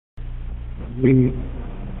We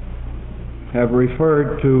have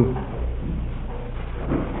referred to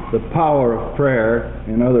the power of prayer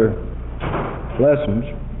in other lessons,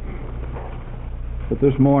 but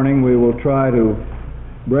this morning we will try to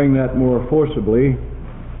bring that more forcibly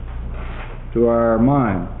to our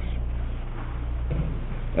minds,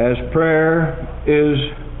 as prayer is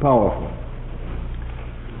powerful.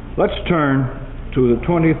 Let's turn to the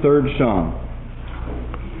 23rd Psalm.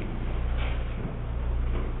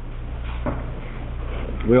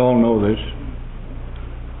 We all know this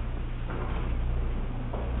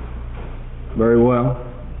very well,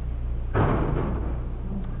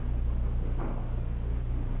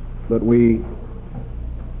 but we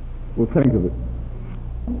will think of it.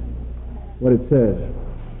 What it says: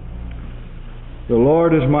 "The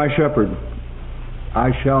Lord is my shepherd,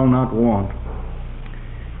 I shall not want.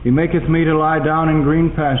 He maketh me to lie down in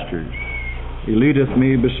green pastures. He leadeth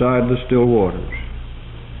me beside the still waters.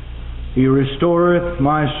 He restoreth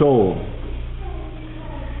my soul.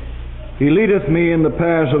 He leadeth me in the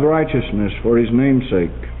paths of righteousness for his name's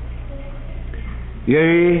sake.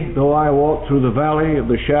 Yea, though I walk through the valley of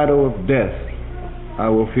the shadow of death, I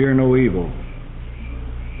will fear no evil.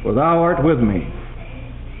 For thou art with me.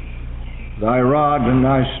 Thy rod and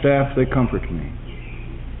thy staff, they comfort me.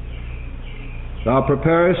 Thou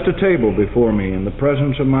preparest a table before me in the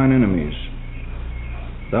presence of mine enemies.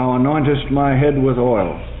 Thou anointest my head with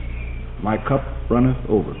oil. My cup runneth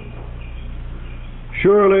over.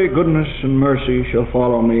 Surely goodness and mercy shall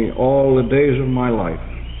follow me all the days of my life,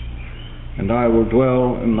 and I will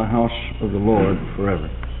dwell in the house of the Lord forever."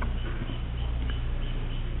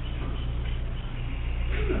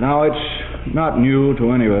 Now, it's not new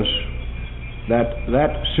to any of us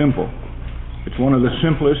that simple. It's one of the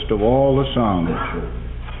simplest of all the Psalms,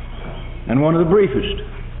 and one of the briefest.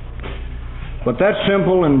 But that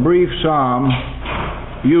simple and brief Psalm,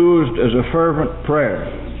 used as a fervent prayer,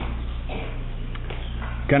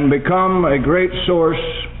 can become a great source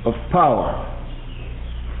of power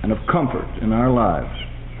and of comfort in our lives.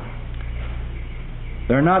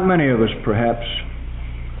 There are not many of us, perhaps,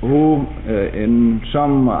 who in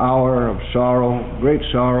some hour of sorrow, great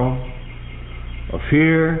sorrow, of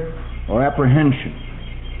fear or apprehension,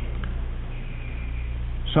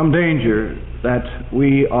 some danger that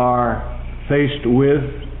we are faced with,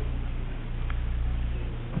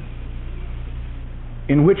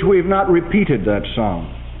 in which we've not repeated that psalm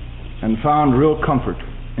and found real comfort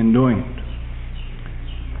in doing it.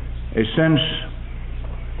 A sense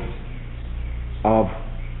of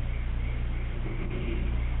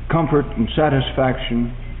comfort and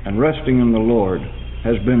satisfaction and resting in the Lord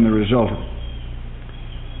has been the result of it.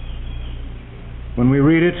 When we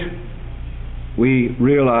read it, we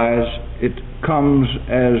realize it comes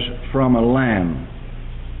as from a lamb,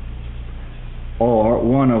 or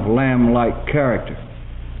one of lamb-like character.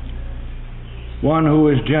 One who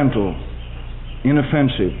is gentle,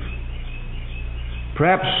 inoffensive,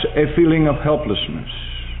 perhaps a feeling of helplessness,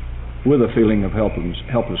 with a feeling of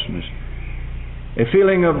helplessness, a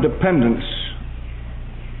feeling of dependence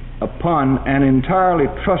upon and entirely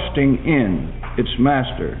trusting in its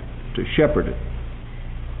master to shepherd it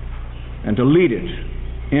and to lead it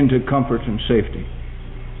into comfort and safety.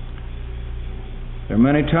 There are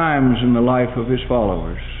many times in the life of his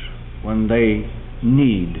followers when they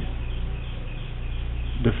need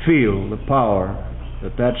to feel the power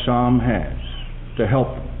that that psalm has to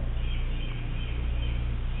help them,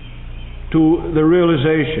 to the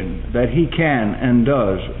realization that he can and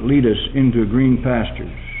does lead us into green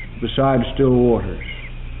pastures beside still waters,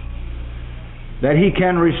 that he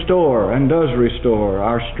can restore and does restore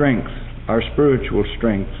our strength, our spiritual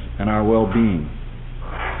strength, and our well-being,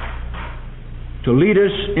 to lead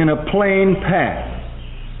us in a plain path.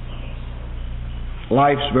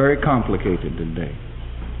 Life's very complicated today,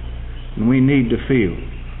 and we need to feel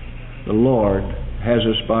the Lord has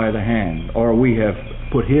us by the hand, or we have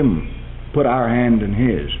put our hand in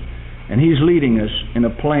his, and he's leading us in a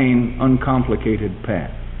plain, uncomplicated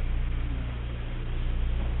path.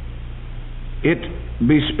 It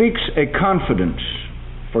bespeaks a confidence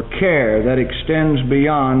for care that extends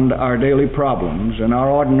beyond our daily problems and our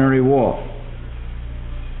ordinary walk,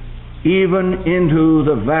 even into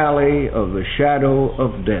the valley of the shadow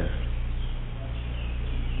of death.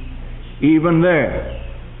 Even there,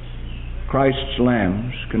 Christ's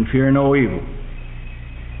lambs can fear no evil.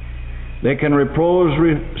 They can repose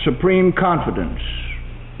supreme confidence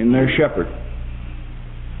in their shepherd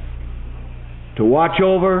to watch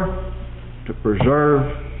over, to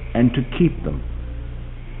preserve, and to keep them.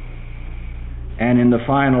 And in the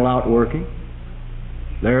final outworking,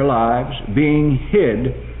 their lives being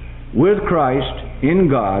hid with Christ in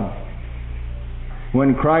God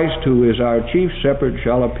when Christ, who is our chief shepherd,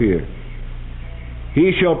 shall appear.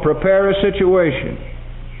 He shall prepare a situation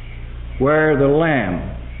where the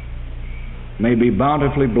Lamb may be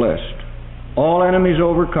bountifully blessed, all enemies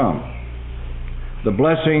overcome, the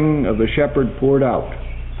blessing of the shepherd poured out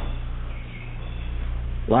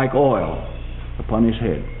like oil upon his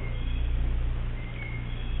head.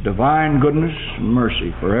 Divine goodness and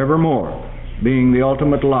mercy forevermore being the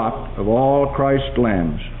ultimate lot of all Christ's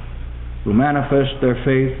lambs who manifest their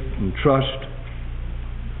faith and trust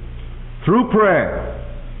through prayer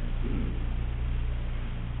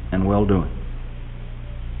and well-doing.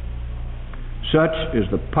 Such is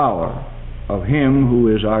the power of Him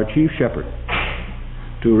who is our chief shepherd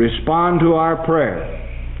to respond to our prayer,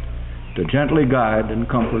 to gently guide and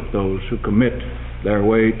comfort those who commit their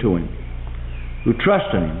way to Him, who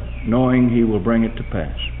trust in Him, knowing He will bring it to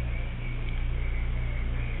pass.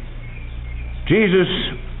 Jesus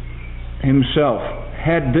Himself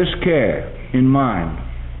had this care in mind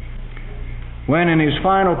when in His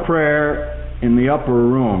final prayer in the upper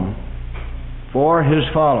room for His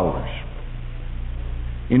followers,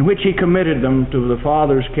 in which He committed them to the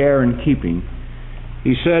Father's care and keeping,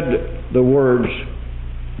 He said the words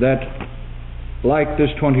that, like this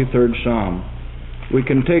 23rd Psalm, we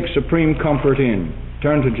can take supreme comfort in.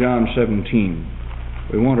 Turn to John 17.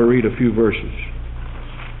 We want to read a few verses.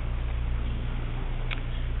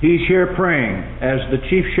 He's here praying as the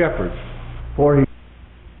chief shepherd for His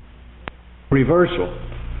reversal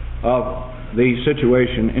of the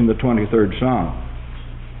situation in the 23rd Psalm.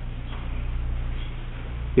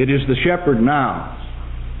 It is the shepherd now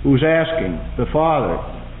who's asking the Father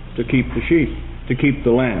to keep the sheep, to keep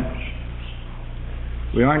the lambs.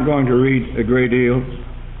 We aren't going to read a great deal.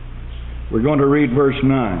 We're going to read verse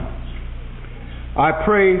 9. I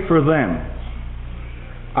pray for them.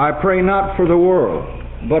 I pray not for the world,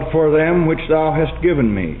 but for them which thou hast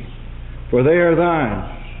given me. For they are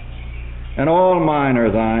thine, and all mine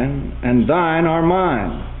are thine, and thine are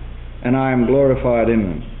mine, and I am glorified in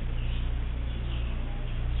them.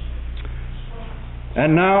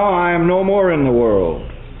 And now I am no more in the world,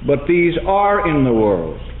 but these are in the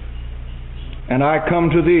world, and I come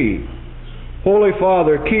to thee. Holy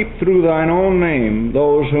Father, keep through thine own name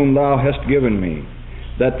those whom thou hast given me,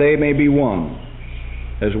 that they may be one,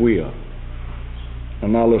 as we are.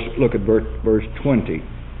 And now let's look at verse 20.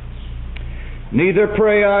 Neither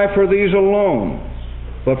pray I for these alone,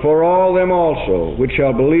 but for all them also which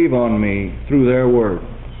shall believe on me through their word.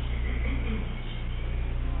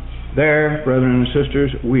 There, brethren and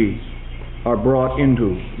sisters, we are brought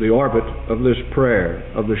into the orbit of this prayer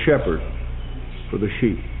of the shepherd for the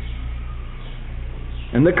sheep.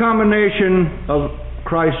 And the combination of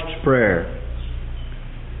Christ's prayer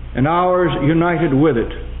and ours united with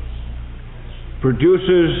it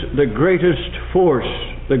produces the greatest force,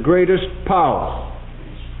 the greatest power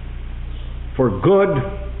for good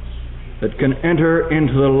that can enter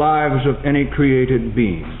into the lives of any created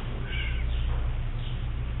being.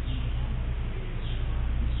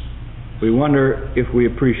 We wonder if we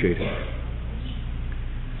appreciate it.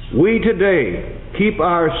 We today keep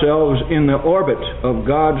ourselves in the orbit of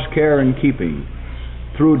God's care and keeping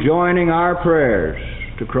through joining our prayers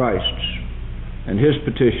to Christ's and His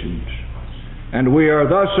petitions. And we are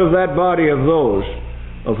thus of that body of those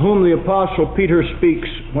of whom the Apostle Peter speaks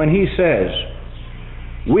when he says,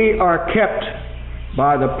 we are kept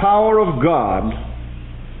by the power of God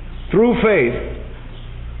through faith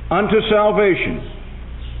unto salvation,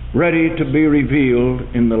 ready to be revealed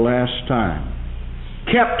in the last time.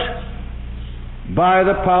 Kept by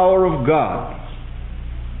the power of God.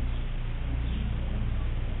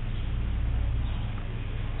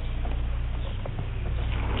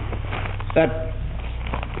 That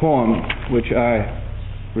poem, which I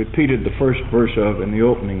repeated the first verse of in the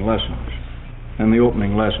opening lessons, and the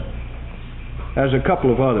opening lesson, has a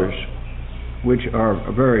couple of others which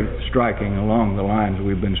are very striking along the lines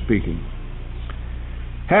we've been speaking.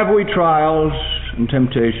 Have we trials and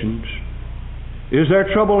temptations? Is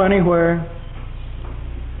there trouble anywhere?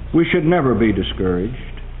 We should never be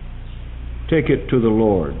discouraged. Take it to the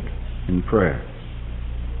Lord in prayer.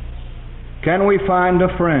 Can we find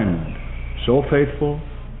a friend so faithful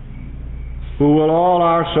who will all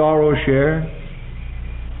our sorrow share?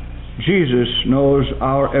 Jesus knows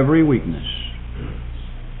our every weakness.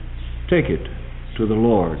 Take it to the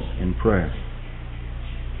Lord in prayer.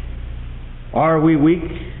 Are we weak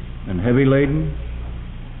and heavy laden,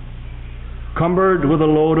 cumbered with a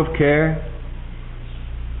load of care?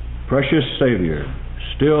 Precious Savior,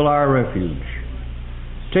 still our refuge,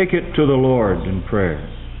 take it to the Lord in prayer.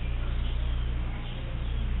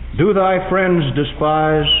 Do thy friends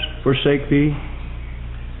despise, forsake thee?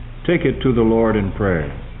 take it to the Lord in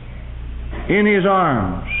prayer. In His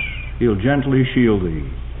arms He'll gently shield thee.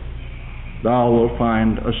 Thou wilt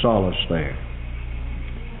find a solace there.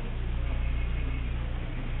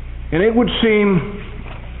 And it would seem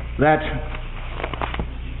that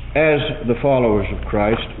as the followers of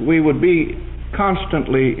Christ, we would be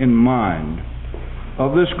constantly in mind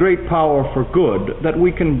of this great power for good that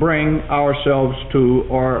we can bring ourselves to,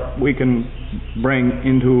 or we can bring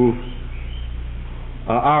into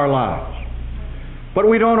our lives. But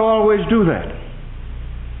we don't always do that.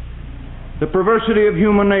 The perversity of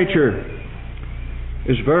human nature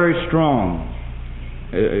is very strong.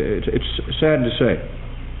 It's sad to say.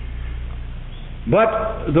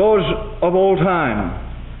 But those of old time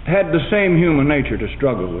had the same human nature to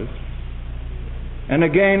struggle with. And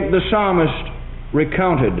again, the psalmist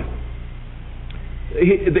recounted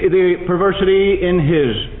the perversity in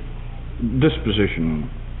his disposition.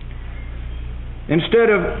 Instead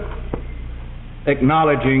of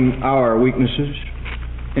acknowledging our weaknesses,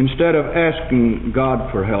 instead of asking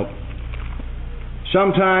God for help,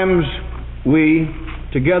 sometimes we,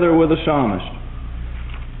 together with the psalmist,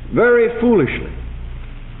 very foolishly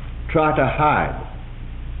try to hide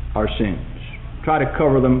our sins, try to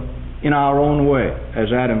cover them in our own way,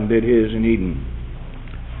 as Adam did his in Eden.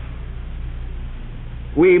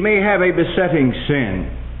 We may have a besetting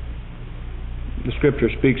sin. The Scripture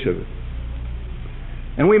speaks of it.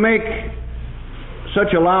 And we make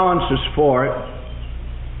such allowances for it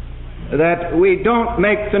that we don't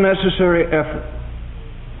make the necessary effort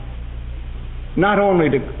not only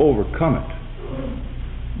to overcome it,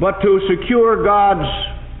 but to secure God's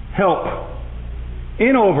help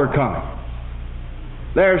in overcoming.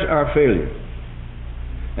 There's our failure.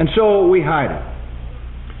 And so we hide it.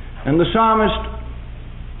 And the psalmist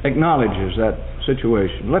acknowledges that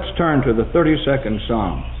situation. Let's turn to the 32nd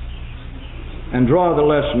Psalm and draw the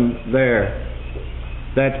lesson there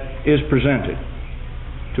that is presented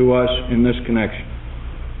to us in this connection.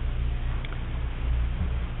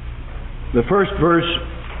 The first verse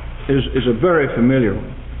is a very familiar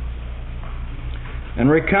one and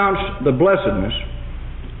recounts the blessedness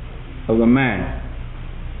of the man.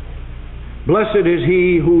 Blessed is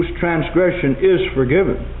he whose transgression is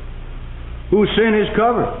forgiven, whose sin is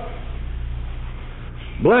covered.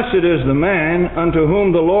 Blessed is the man unto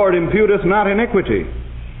whom the Lord imputeth not iniquity,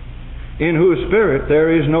 in whose spirit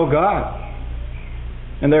there is no God.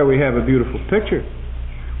 And there we have a beautiful picture,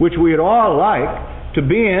 which we'd all like to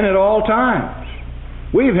be in at all times.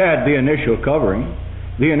 We've had the initial covering,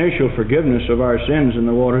 the initial forgiveness of our sins in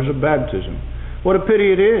the waters of baptism. What a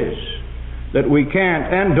pity it is that we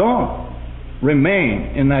can't and don't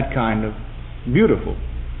remain in that kind of beautiful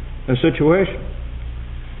situation.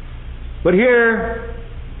 But here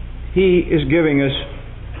he is giving us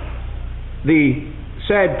the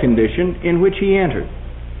sad condition in which he entered.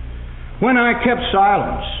 When I kept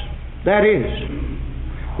silence, that is,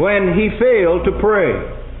 when he failed to pray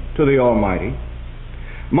to the Almighty,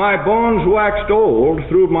 my bones waxed old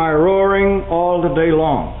through my roaring all the day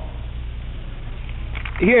long.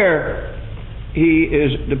 Here he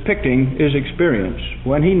is depicting his experience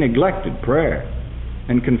when he neglected prayer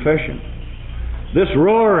and confession. This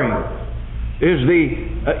roaring is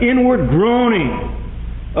the inward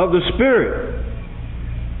groaning of the Spirit,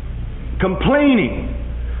 complaining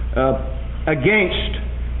against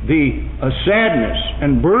the sadness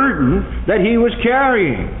and burden that he was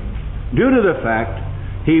carrying due to the fact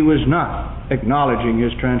he was not acknowledging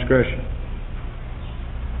his transgression.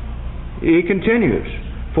 He continues,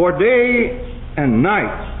 for day and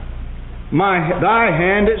night thy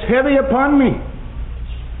hand is heavy upon me.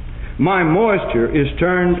 My moisture is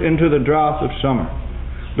turned into the drought of summer.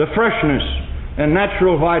 The freshness and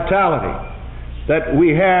natural vitality that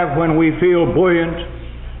we have when we feel buoyant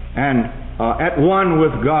and at one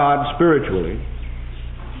with God spiritually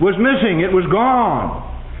was missing. It was gone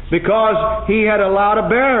because he had allowed a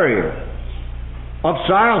barrier of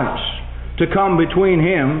silence to come between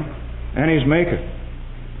him and his Maker.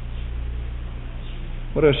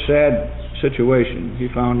 What a sad situation he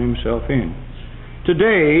found himself in.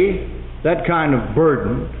 Today, that kind of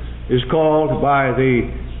burden is called by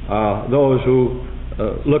those who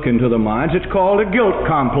look into the minds, it's called a guilt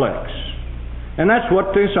complex. And that's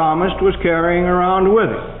what the psalmist was carrying around with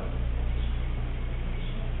him.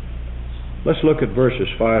 Let's look at verses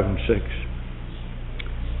 5 and 6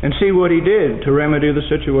 and see what he did to remedy the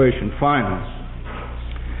situation. Finally,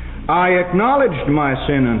 I acknowledged my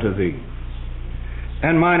sin unto thee,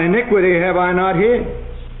 and mine iniquity have I not hid.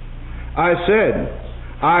 I said,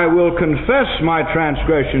 I will confess my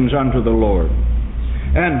transgressions unto the Lord,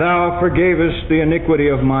 and thou forgavest the iniquity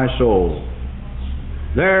of my soul.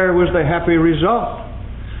 There was the happy result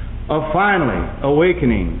of finally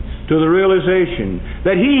awakening to the realization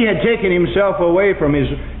that he had taken himself away from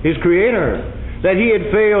his Creator, that he had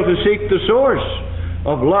failed to seek the source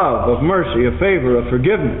of love, of mercy, of favor, of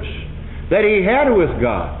forgiveness that he had with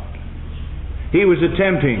God. He was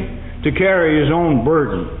attempting to carry his own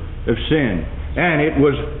burden of sin, and it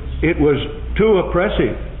was too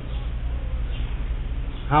oppressive.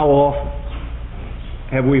 How often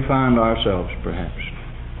have we found ourselves, perhaps,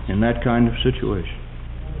 in that kind of situation?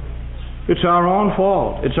 It's our own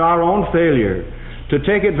fault. It's our own failure to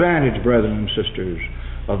take advantage, brethren and sisters,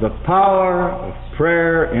 of the power of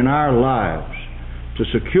prayer in our lives to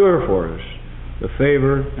secure for us the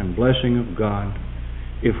favor and blessing of God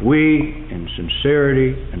if we, in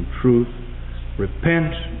sincerity and truth,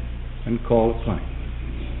 repent and call upon Him.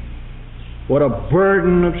 What a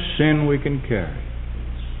burden of sin we can carry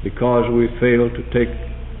because we fail to take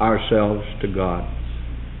ourselves to God,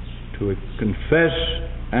 to confess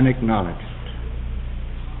and acknowledge it.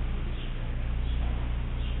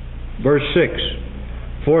 Verse 6,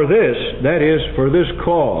 for this, that is, for this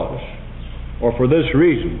cause, or for this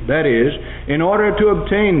reason, that is, in order to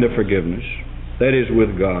obtain the forgiveness that is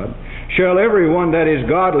with God, shall everyone that is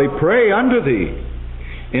godly pray unto thee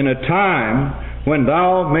in a time when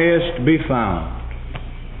thou mayest be found.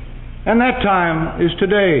 And that time is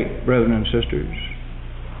today, brethren and sisters.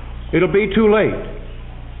 It'll be too late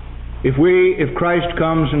if Christ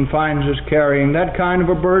comes and finds us carrying that kind of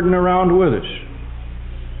a burden around with us.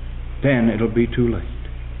 Then it'll be too late.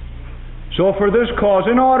 So for this cause,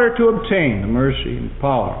 in order to obtain the mercy and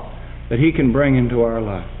power that He can bring into our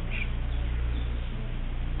lives,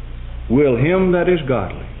 will him that is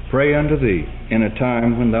godly pray unto thee in a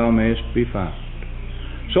time when thou mayest be found.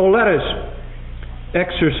 So let us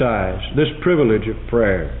exercise this privilege of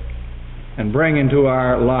prayer and bring into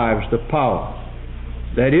our lives the power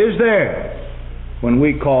that is there when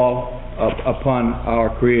we call upon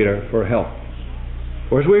our Creator for help.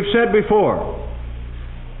 For as we've said before,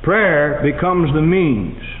 prayer becomes the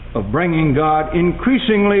means of bringing God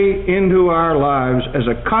increasingly into our lives as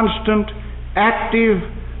a constant, active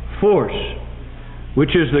force, which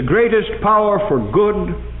is the greatest power for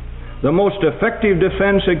good, the most effective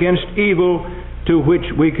defense against evil to which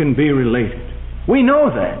we can be related. We know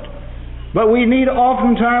that, but we need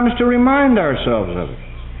oftentimes to remind ourselves of it.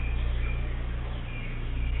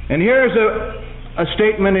 And here's a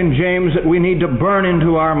statement in James that we need to burn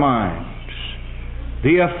into our minds.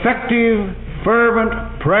 The effective,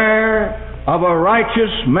 fervent prayer of a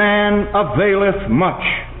righteous man availeth much.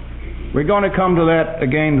 We're going to come to that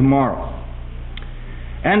again tomorrow.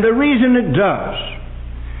 And the reason it does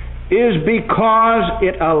is because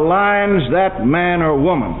it aligns that man or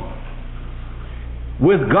woman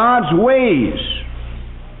with God's ways.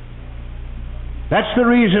 That's the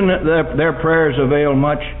reason that their prayers avail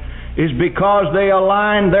much, is because they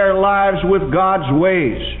align their lives with God's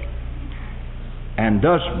ways and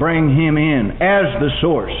thus bring Him in as the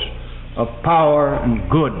source of power and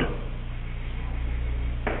good,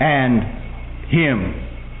 and Him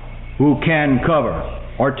who can cover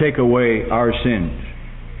or take away our sins.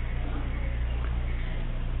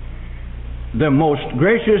 The most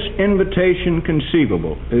gracious invitation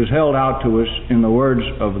conceivable is held out to us in the words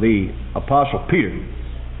of the Apostle Peter.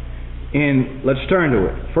 Let's turn to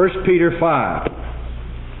it. 1 Peter 5,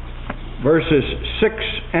 verses 6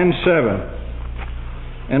 and 7.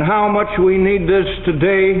 And how much we need this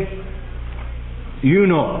today, you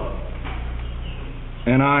know,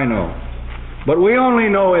 and I know. But we only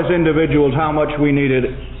know as individuals how much we need it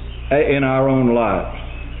in our own lives.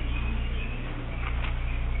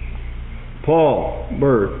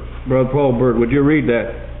 Brother Paul Bird, would you read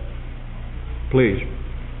that, please?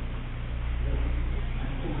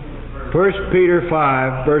 1 Peter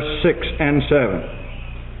 5, verse 6 and 7.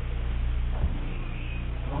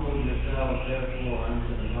 Humble yourselves therefore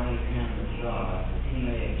unto the mighty hand of God, that He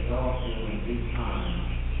may exalt you in due time,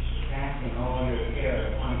 casting all your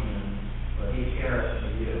care upon Him, for He careth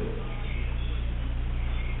for you.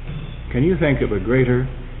 Can you think of a greater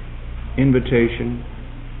invitation,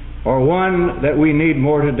 or one that we need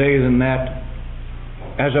more today than that,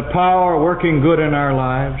 as a power working good in our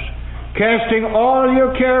lives? Casting all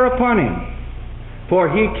your care upon Him,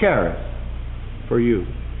 for He careth for you.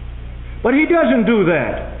 But He doesn't do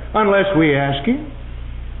that unless we ask Him.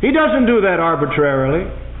 He doesn't do that arbitrarily.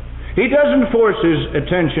 He doesn't force His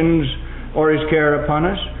attentions or His care upon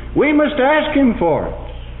us. We must ask Him for it.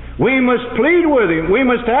 We must plead with Him. We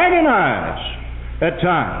must agonize at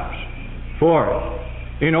times for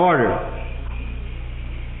it in order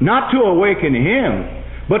not to awaken Him,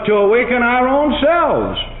 but to awaken our own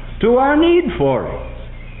selves to our need for it.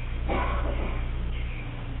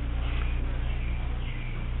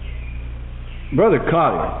 Brother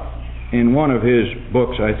Collier, in one of his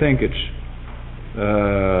books, I think it's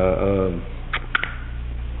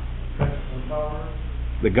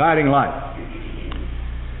The Guiding Light,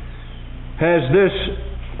 has this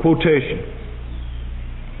quotation: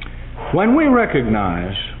 "When we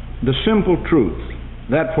recognize the simple truth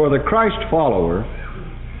that for the Christ follower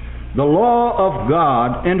the law of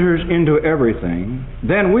God enters into everything,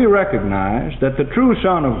 then we recognize that the true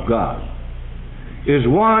Son of God is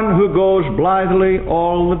one who goes blithely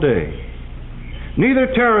all the day, neither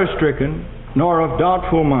terror-stricken nor of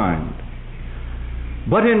doubtful mind,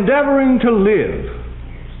 but endeavoring to live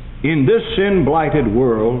in this sin-blighted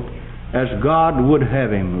world as God would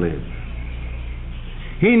have him live.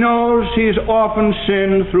 He knows he's often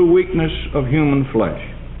sinned through weakness of human flesh,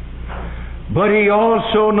 but he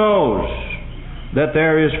also knows that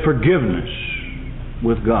there is forgiveness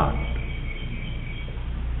with God."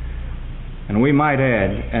 And we might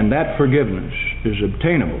add, and that forgiveness is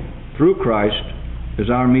obtainable through Christ as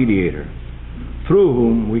our mediator, through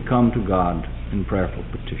whom we come to God in prayerful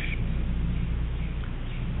petition.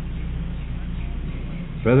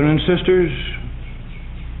 Brethren and sisters,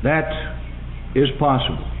 that is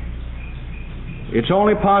possible. It's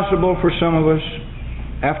only possible for some of us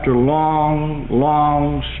after long,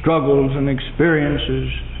 long struggles and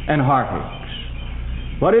experiences and heartaches.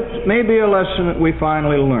 But it may be a lesson that we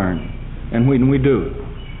finally learn, and when we do,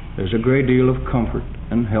 there's a great deal of comfort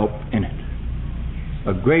and help in it.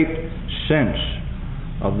 A great sense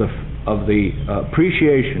of the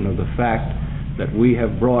appreciation of the fact that we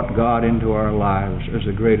have brought God into our lives as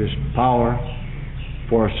the greatest power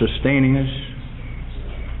for sustaining us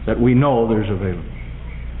that we know there's available.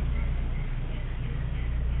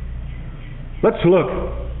 Let's look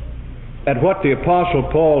at what the Apostle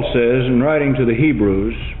Paul says in writing to the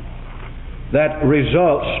Hebrews that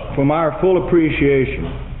results from our full appreciation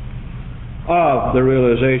of the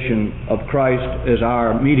realization of Christ as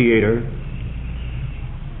our mediator,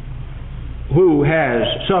 who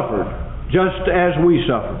has suffered just as we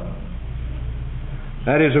suffer.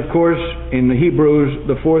 That is, of course, in the Hebrews,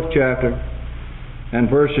 the 4th chapter, and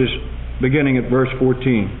beginning at verse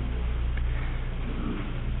 14.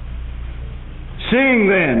 "Seeing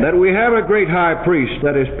then that we have a great high priest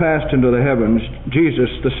that is passed into the heavens, Jesus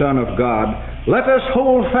the Son of God, let us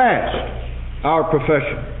hold fast our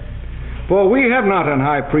profession. For we have not an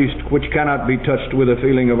high priest which cannot be touched with the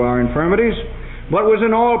feeling of our infirmities, but was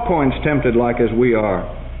in all points tempted like as we are,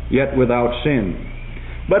 yet without sin."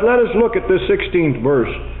 But let us look at this 16th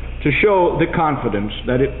verse to show the confidence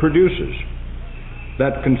that it produces,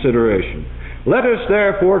 that consideration. "Let us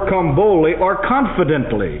therefore come boldly," or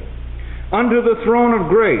confidently, "unto the throne of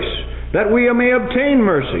grace, that we may obtain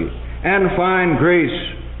mercy and find grace,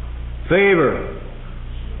 favor,"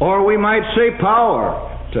 or we might say power,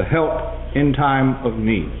 to help in time of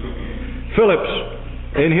need. Phillips,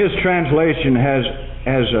 in his translation, has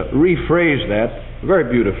rephrased that very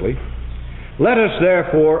beautifully. "Let us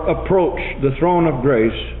therefore approach the throne of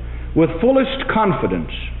grace with fullest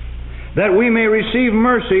confidence, that we may receive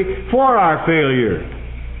mercy for our failure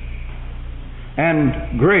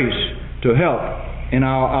and grace to help in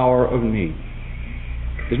our hour of need."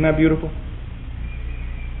 Isn't that beautiful?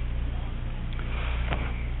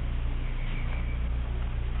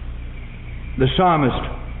 The psalmist,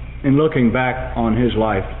 in looking back on his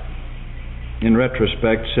life, in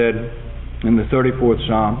retrospect, said in the 34th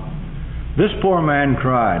Psalm, "This poor man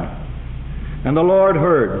cried, and the Lord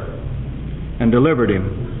heard and delivered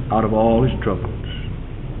him out of all his troubles."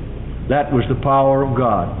 That was the power of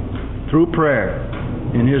God through prayer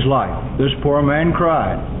in his life. This poor man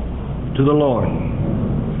cried to the Lord,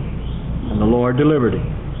 and the Lord delivered him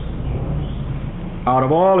out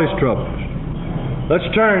of all his troubles. Let's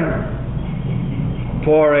turn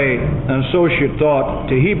for an associate thought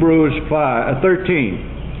to Hebrews 13,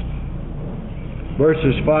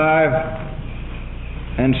 verses 5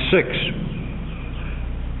 and 6.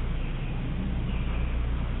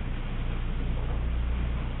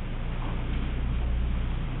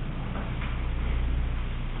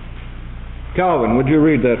 Calvin, would you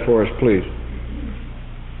read that for us, please?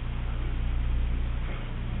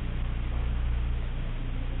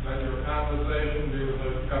 "Let your conversation be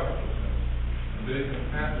without covetousness, and be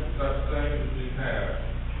content with such things as ye have.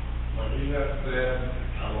 For he hath said,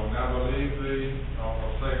 I will never leave thee nor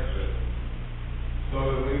forsake thee. So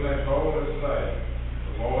that we may boldly say,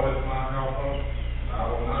 The Lord is my helper, and I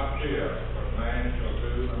will not fear what man shall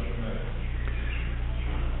do unto me."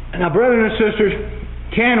 Now, brothers and sisters,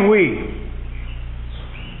 can we,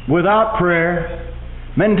 without prayer,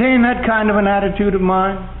 maintain that kind of an attitude of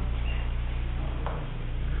mind?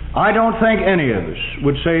 I don't think any of us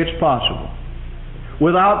would say it's possible.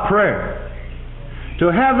 without prayer. To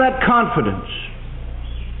have that confidence.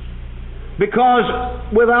 Because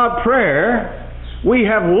without prayer, we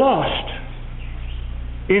have lost,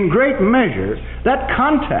 in great measure, that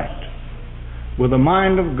contact with the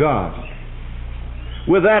mind of God,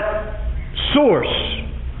 with that source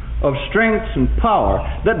of strength and power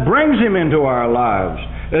that brings Him into our lives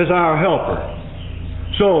as our helper,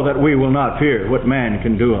 so that we will not fear what man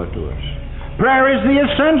can do unto us. Prayer is the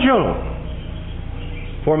essential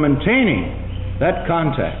for maintaining that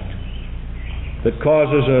contact that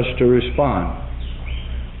causes us to respond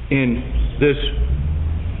in this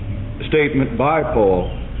statement by Paul,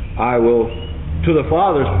 I will, to the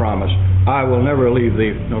Father's promise, I will never leave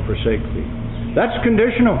thee nor forsake thee. That's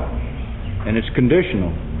conditional, and it's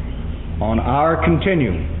conditional on our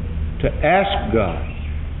continuing to ask God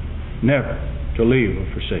never to leave or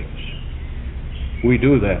forsake us. We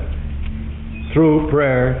do that through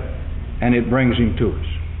prayer, and it brings Him to us.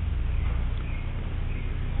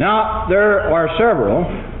 Now, there are several,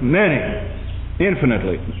 many,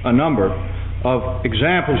 infinitely, a number of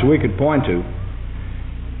examples we could point to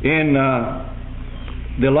in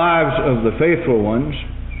the lives of the faithful ones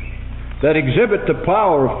that exhibit the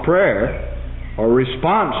power of prayer or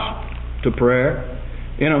response to prayer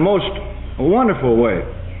in a most wonderful way.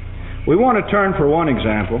 We want to turn for one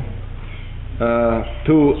example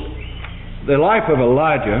to the life of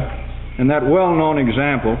Elijah and that well-known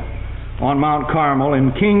example on Mount Carmel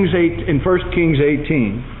in 1 Kings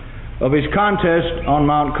 18 of his contest on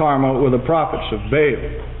Mount Carmel with the prophets of Baal,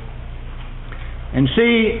 and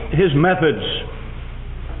see his methods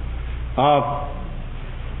of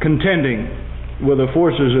contending with the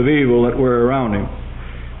forces of evil that were around him.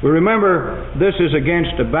 We remember this is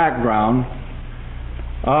against a background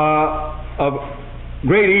of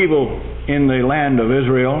great evil in the land of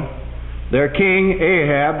Israel. Their king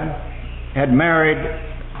Ahab had married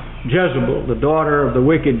Jezebel, the daughter of the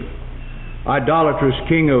wicked, idolatrous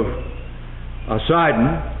king of Sidon,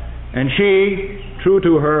 and she, true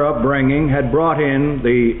to her upbringing, had brought in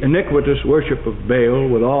the iniquitous worship of Baal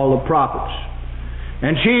with all the prophets.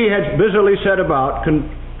 And she had busily set about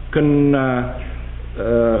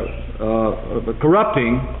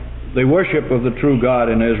corrupting the worship of the true God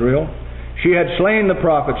in Israel. She had slain the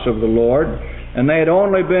prophets of the Lord, and they had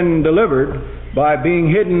only been delivered by being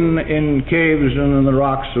hidden in caves and in the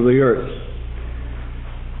rocks of the earth.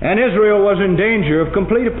 And Israel was in danger of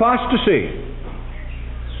complete apostasy.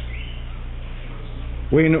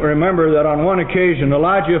 We remember that on one occasion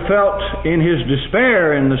Elijah felt in his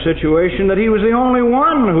despair in the situation that he was the only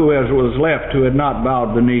one who was left who had not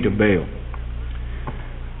bowed the knee to Baal.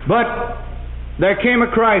 But there came a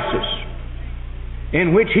crisis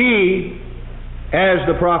in which he, as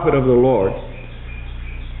the prophet of the Lord,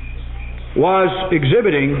 was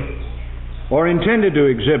exhibiting, or intended to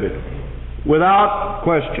exhibit, without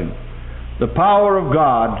question, the power of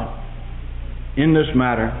God in this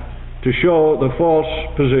matter to show the false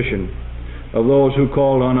position of those who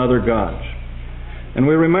called on other gods. And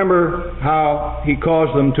we remember how he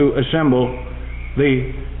caused them to assemble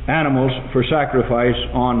the animals for sacrifice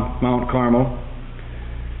on Mount Carmel,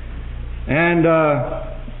 and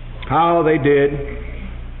how they did,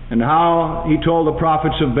 and how he told the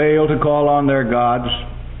prophets of Baal to call on their gods,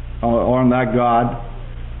 or on that god,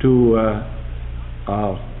 to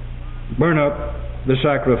burn up the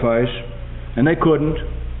sacrifice, and they couldn't.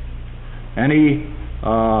 And he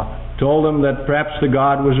told them that perhaps the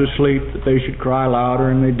god was asleep, that they should cry louder,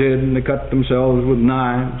 and they did, and they cut themselves with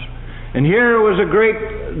knives. And here was a great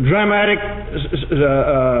dramatic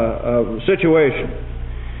situation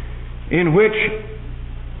in which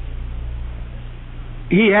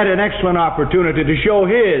he had an excellent opportunity to show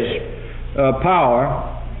his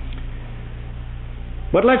power.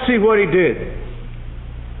 But let's see what he did.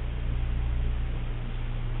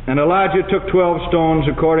 And Elijah took 12 stones,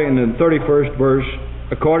 according in the 31st verse,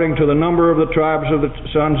 according to the number of the tribes of the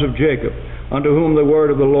sons of Jacob, unto whom the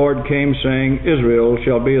word of the Lord came, saying, Israel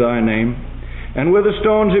shall be thy name. And with the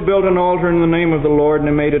stones he built an altar in the name of the Lord, and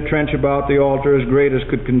he made a trench about the altar as great as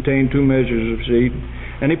could contain 2 measures of seed.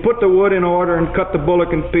 And he put the wood in order, and cut the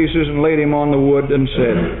bullock in pieces, and laid him on the wood, and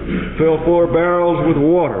said, Fill 4 barrels with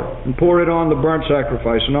water, and pour it on the burnt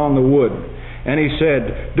sacrifice, and on the wood. And he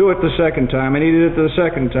said, Do it the second time. And he did it the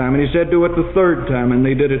second time. And he said, Do it the third time. And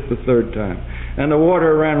they did it the third time. And the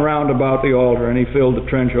water ran round about the altar, and he filled the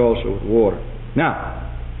trench also with water. Now,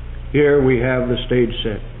 here we have the stage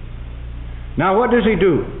set. Now, what does he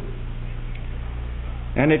do?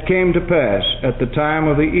 And it came to pass at the time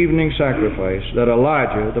of the evening sacrifice that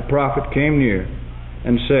Elijah the prophet came near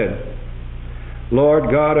and said,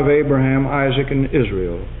 Lord God of Abraham, Isaac, and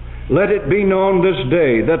Israel, let it be known this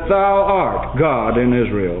day that thou art God in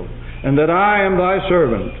Israel, and that I am thy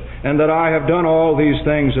servant, and that I have done all these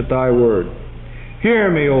things at thy word.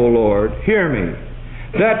 Hear me, O Lord, hear me,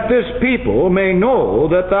 that this people may know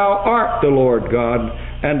that thou art the Lord God,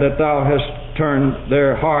 and that thou hast turned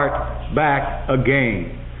their heart back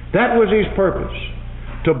again. That was his purpose,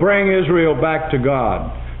 to bring Israel back to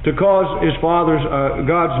God, to cause his father's,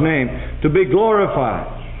 God's name to be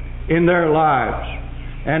glorified in their lives,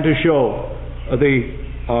 and to show the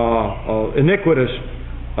iniquitous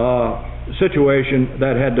situation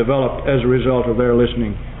that had developed as a result of their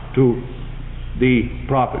listening to the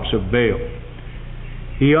prophets of Baal.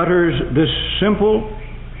 He utters this simple,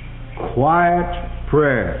 quiet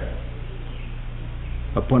prayer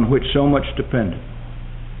upon which so much depended.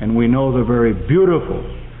 And we know the very beautiful,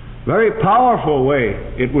 very powerful way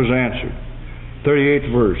it was answered.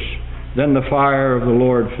 38th verse. Then the fire of the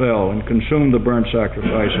Lord fell and consumed the burnt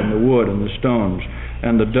sacrifice and the wood and the stones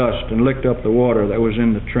and the dust, and licked up the water that was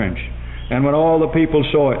in the trench. And when all the people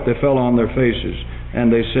saw it, they fell on their faces,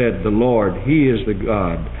 and they said, The Lord, He is the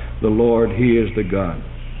God. The Lord, He is the God.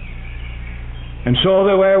 And so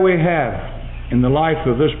there we have, in the life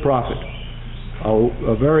of this prophet,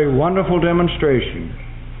 a very wonderful demonstration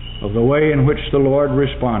of the way in which the Lord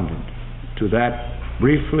responded to that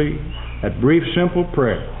brief, simple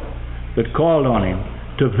prayer that called on Him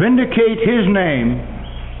to vindicate His name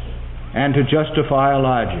and to justify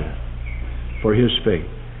Elijah for his faith.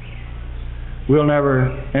 We'll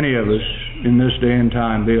never, any of us, in this day and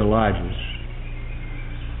time, be Elijahs.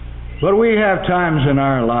 But we have times in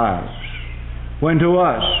our lives when to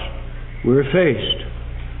us we're faced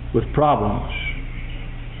with problems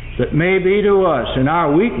that may be to us in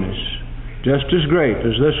our weakness just as great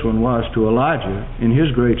as this one was to Elijah in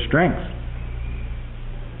his great strength.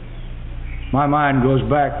 My mind goes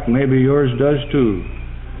back, maybe yours does too,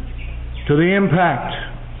 to the impact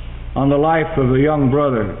on the life of a young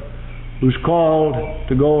brother who's called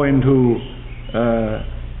to go into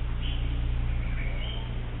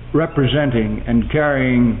representing and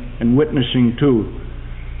carrying and witnessing to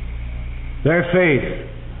their faith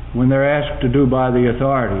when they're asked to do by the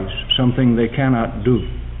authorities something they cannot do.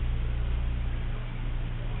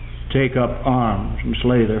 Take up arms and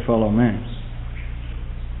slay their fellow men.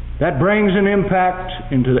 That brings an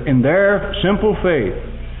impact in their simple faith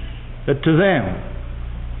that to them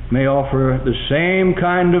may offer the same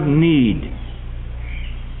kind of need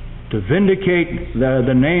to vindicate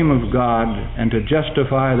the name of God and to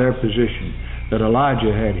justify their position that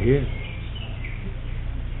Elijah had his.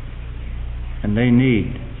 And they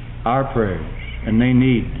need our prayers, and they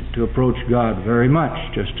need to approach God very much,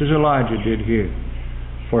 just as Elijah did here,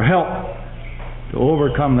 for help to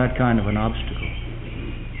overcome that kind of an obstacle.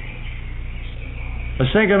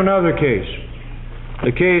 Let's think of another case.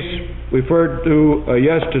 The case we referred to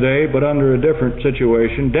yesterday, but under a different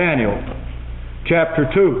situation. Daniel, chapter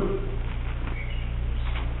 2.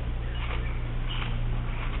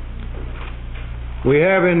 We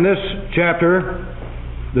have in this chapter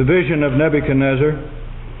the vision of Nebuchadnezzar,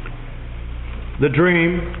 the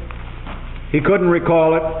dream. He couldn't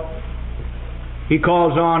recall it. He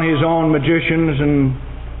calls on his own magicians and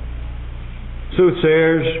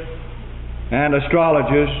soothsayers and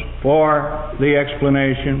astrologers for the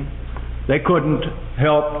explanation. They couldn't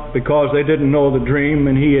help because they didn't know the dream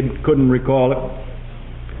and he couldn't recall it.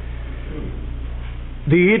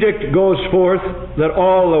 The edict goes forth that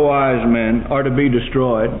all the wise men are to be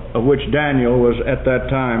destroyed, of which Daniel was at that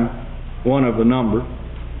time one of the number,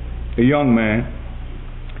 a young man.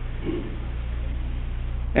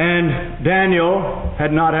 And Daniel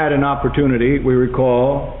had not had an opportunity, we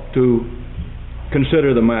recall, to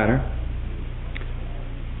consider the matter.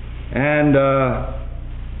 And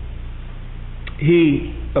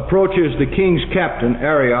he approaches the king's captain,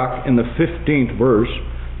 Arioch, in the 15th verse.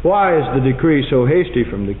 Why is the decree so hasty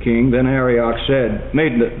from the king? Then Arioch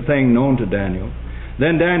made the thing known to Daniel.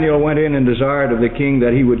 Then Daniel went in and desired of the king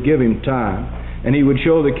that he would give him time, and he would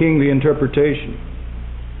show the king the interpretation.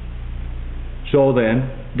 So then,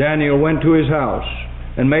 Daniel went to his house,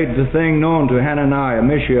 and made the thing known to Hananiah,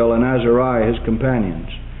 Mishael, and Azariah, his companions,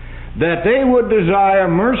 that they would desire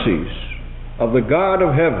mercies of the God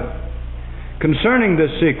of heaven concerning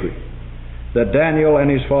this secret, that Daniel and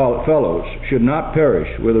his fellows should not perish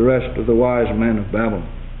with the rest of the wise men of Babylon.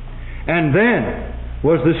 And then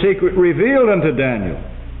was the secret revealed unto Daniel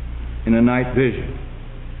in a night vision.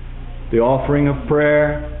 The offering of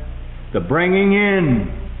prayer, the bringing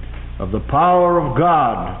in of the power of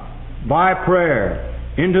God by prayer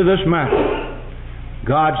into this matter.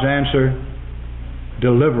 God's answer,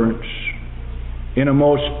 deliverance, in a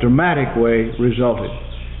most dramatic way resulted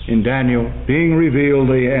in Daniel, being revealed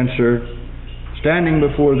the answer, standing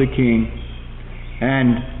before the king,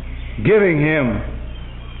 and giving him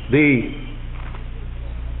the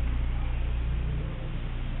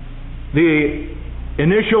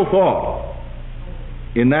initial thought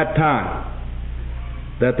in that time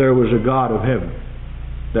that there was a God of heaven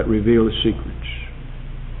that revealed the secrets,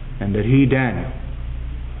 and that he, Daniel,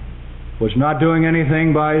 was not doing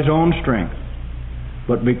anything by his own strength,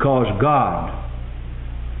 but because God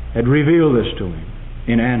had revealed this to him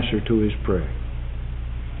in answer to his prayer.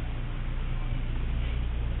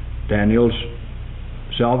 Daniel's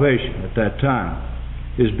salvation at that time,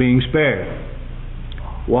 his being spared,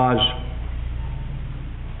 was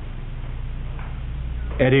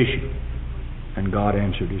at issue, and God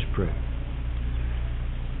answered his prayer.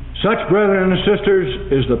 Such, brethren and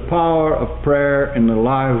sisters, is the power of prayer in the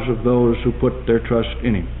lives of those who put their trust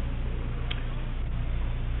in him.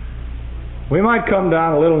 We might come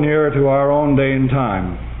down a little nearer to our own day and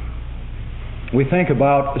time. We think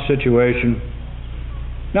about a situation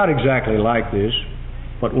not exactly like this,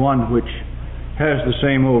 but one which has the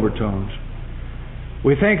same overtones.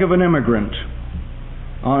 We think of an immigrant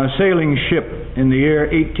on a sailing ship in the year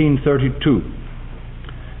 1832,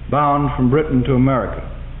 bound from Britain to America.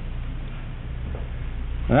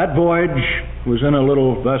 That voyage was in a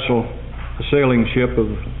little vessel, a sailing ship of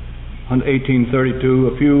 1832,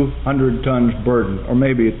 a few hundred tons burden, or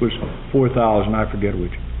maybe it was 4,000, I forget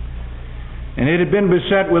which. And it had been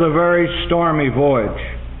beset with a very stormy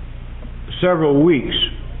voyage. Several weeks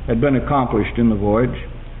had been accomplished in the voyage,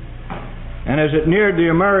 and as it neared the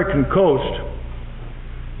American coast,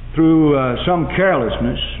 through some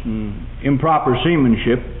carelessness and improper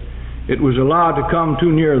seamanship, it was allowed to come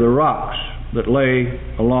too near the rocks that lay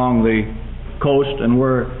along the coast and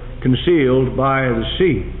were concealed by the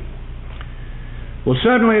sea. Well,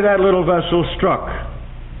 suddenly that little vessel struck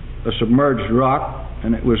a submerged rock,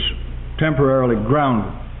 and it was temporarily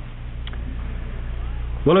grounded.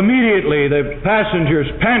 Well, immediately the passengers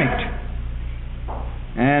panicked,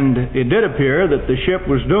 and it did appear that the ship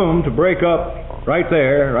was doomed to break up right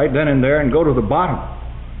there, right then and there, and go to the bottom.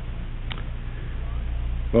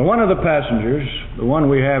 Well, one of the passengers, the one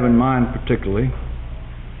we have in mind particularly,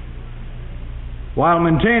 while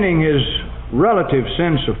maintaining his relative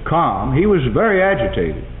sense of calm, he was very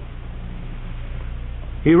agitated.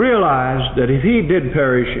 He realized that if he did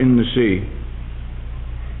perish in the sea,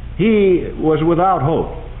 he was without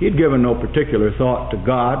hope. He'd given no particular thought to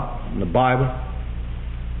God and the Bible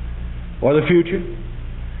or the future,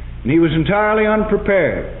 and he was entirely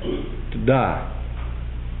unprepared to die.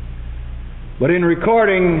 But in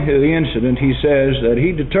recording the incident, he says that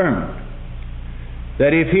he determined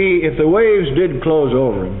that if the waves did close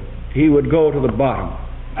over him, he would go to the bottom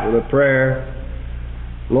with a prayer,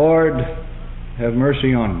 "Lord, have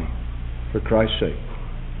mercy on me, for Christ's sake."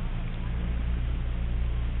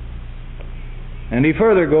 And he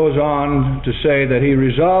further goes on to say that he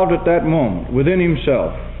resolved at that moment within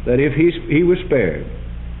himself that if he was spared,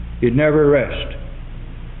 he'd never rest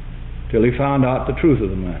till he found out the truth of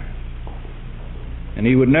the matter. And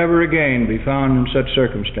he would never again be found in such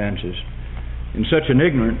circumstances, in such an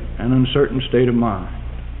ignorant and uncertain state of mind.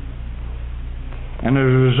 And as a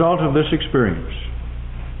result of this experience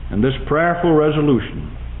and this prayerful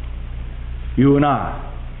resolution, you and I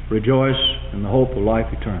rejoice in the hope of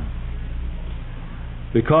life eternal.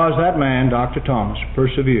 Because that man, Dr. Thomas,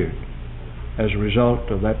 persevered as a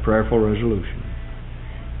result of that prayerful resolution.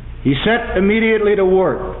 He set immediately to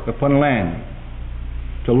work upon landing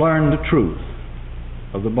to learn the truth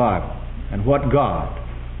of the Bible and who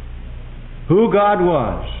God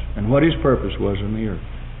was, and what his purpose was in the earth.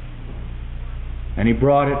 And he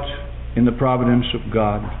brought it in the providence of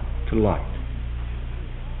God to light.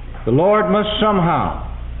 The Lord must somehow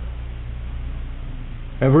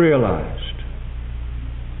have realized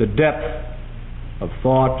the depth of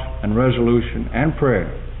thought and resolution and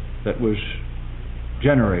prayer that was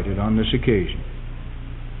generated on this occasion.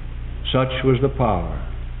 Such was the power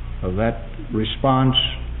of that response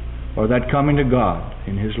or that coming to God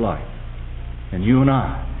in his life. And you and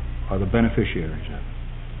I are the beneficiaries of it.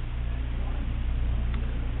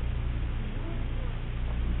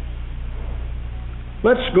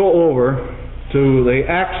 Let's go over to the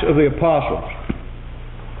Acts of the Apostles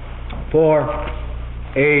for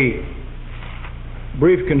a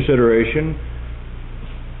brief consideration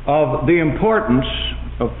of the importance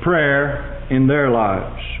of prayer in their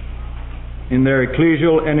lives, in their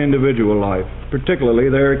ecclesial and individual life, particularly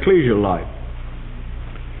their ecclesial life.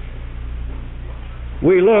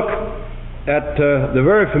 We look at the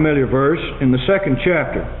very familiar verse in the 2nd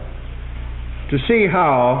chapter to see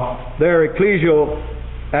how their ecclesial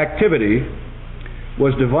activity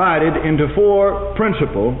was divided into four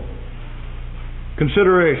principal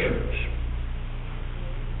considerations.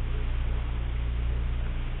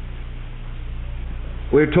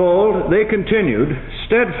 We're told they continued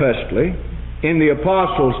steadfastly in the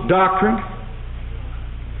apostles' doctrine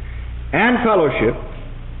and fellowship,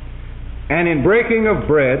 and in breaking of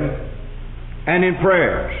bread, and in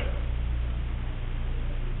prayers.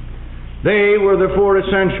 They were the four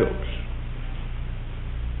essentials.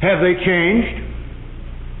 Have they changed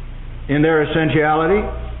in their essentiality?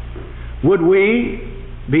 Would we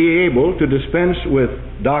be able to dispense with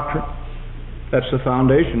doctrine? That's the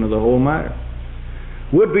foundation of the whole matter.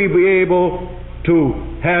 Would we be able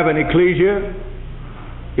to have an ecclesia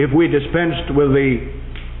if we dispensed with the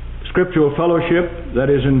scriptural fellowship that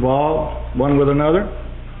is involved one with another?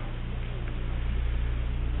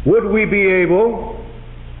 Would we be able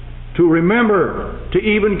to remember to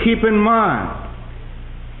even keep in mind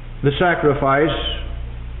the sacrifice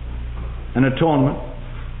and atonement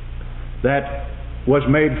that was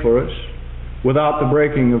made for us without the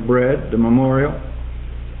breaking of bread, the memorial?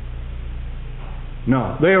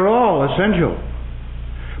 No, they are all essential.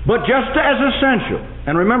 But just as essential,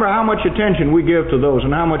 and remember how much attention we give to those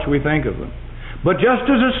and how much we think of them, but just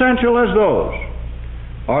as essential as those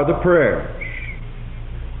are the prayers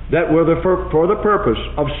that were for the purpose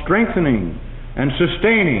of strengthening and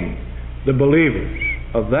sustaining the believers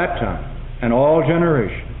of that time and all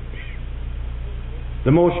generations.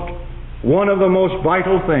 One of the most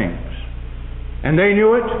vital things. And they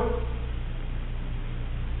knew it,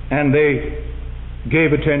 and they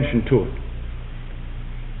gave attention to it.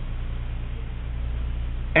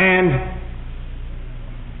 And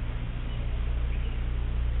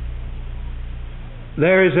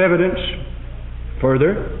there is evidence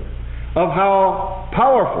further of how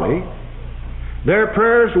powerfully their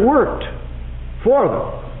prayers worked for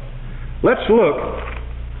them. Let's look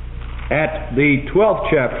at the 12th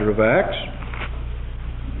chapter of Acts,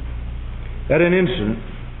 at an incident,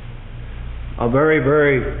 a very,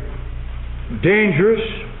 very dangerous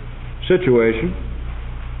situation,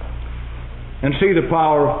 and see the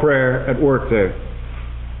power of prayer at work there.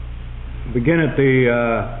 Begin at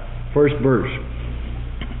the first verse.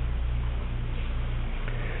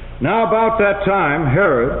 Now about that time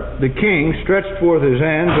Herod the king stretched forth his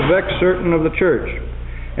hand to vex certain of the church,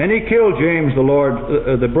 and he killed James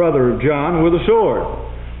the brother of John with a sword.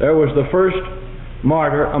 There was the first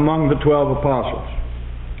martyr among the 12 apostles.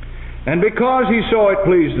 And because he saw it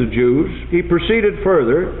pleased the Jews, he proceeded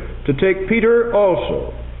further to take Peter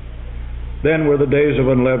also. Then were the days of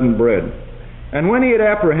unleavened bread. And when he had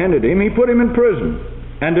apprehended him, he put him in prison,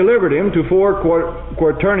 and delivered him to 4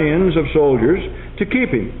 quaternions of soldiers to keep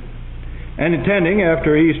him, and intending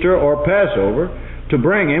after Easter or Passover to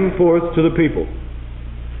bring him forth to the people.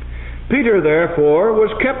 Peter therefore was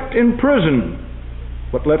kept in prison.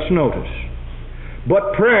 But let's notice,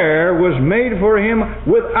 but prayer was made for him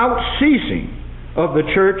without ceasing of the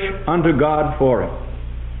church unto God for him.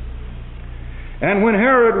 And when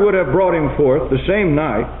Herod would have brought him forth the same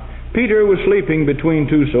night, Peter was sleeping between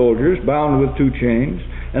 2 soldiers, bound with 2 chains,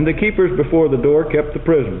 and the keepers before the door kept the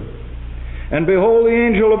prison. And behold, the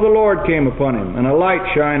angel of the Lord came upon him, and a light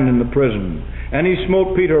shined in the prison. And he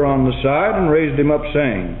smote Peter on the side, and raised him up,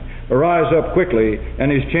 saying, Arise up quickly.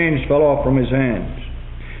 And his chains fell off from his hands.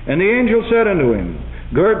 And the angel said unto him,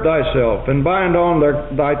 Gird thyself, and bind on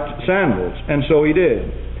thy sandals. And so he did.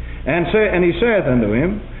 And he saith unto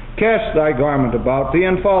him, Cast thy garment about thee,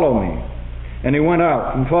 and follow me. And he went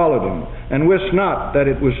out, and followed him, and wist not that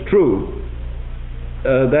it was true,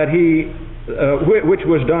 which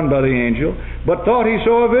was done by the angel, but thought he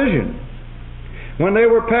saw a vision. When they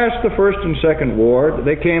were past the first and second ward,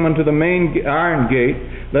 they came unto the main iron gate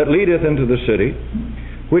that leadeth into the city,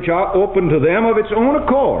 which opened to them of its own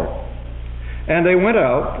accord. And they went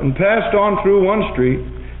out, and passed on through one street,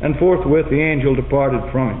 and forthwith the angel departed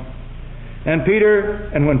from him. And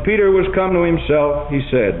when Peter was come to himself, he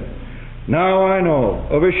said, Now I know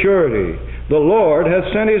of a surety the Lord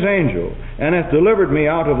hath sent his angel, and hath delivered me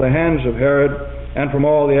out of the hands of Herod, and from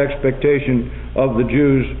all the expectation of the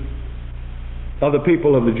Jews, of the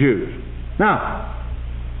people of the Jews. Now,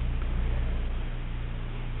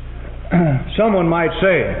 someone might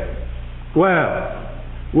say, well,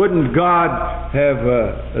 wouldn't God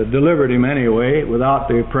have delivered him anyway without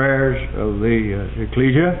the prayers of the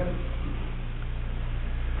ecclesia?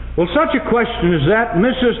 Well, such a question as that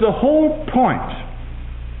misses the whole point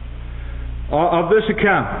of this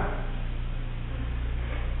account.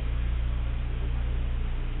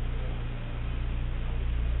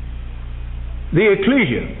 The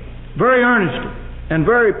ecclesia, very earnestly and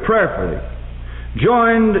very prayerfully,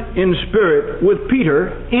 joined in spirit with Peter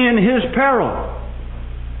in his peril.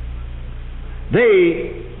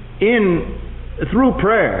 They, through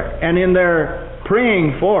prayer and in their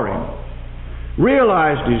praying for him,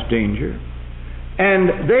 realized his danger,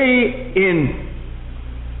 and they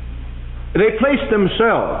placed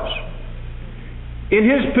themselves in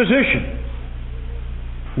his position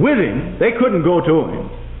with him. They couldn't go to him.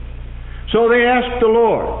 So they asked the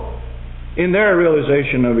Lord, in their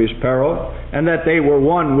realization of his peril, and that they were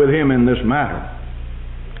one with him in this matter.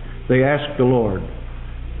 They asked the Lord.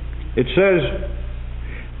 It says,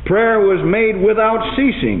 prayer was made without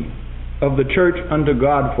ceasing of the church unto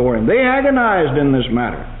God for him. They agonized in this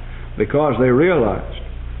matter because they realized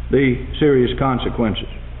the serious consequences.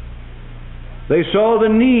 They saw the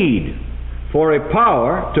need for a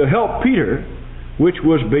power to help Peter, which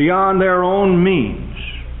was beyond their own means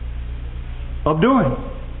of doing.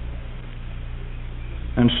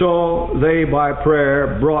 And so they, by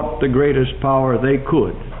prayer, brought the greatest power they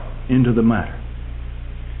could into the matter.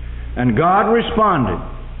 And God responded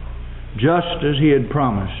just as he had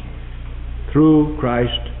promised through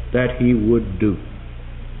Christ that he would do.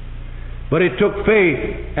 But it took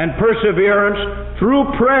faith and perseverance through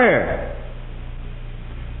prayer.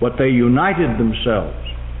 But they united themselves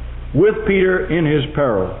with Peter in his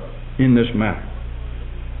peril in this matter.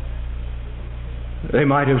 They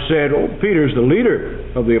might have said, oh, Peter's the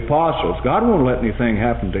leader of the apostles. God won't let anything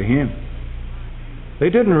happen to him. They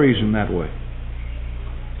didn't reason that way.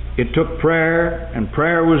 It took prayer, and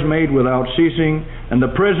prayer was made without ceasing, and the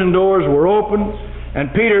prison doors were opened,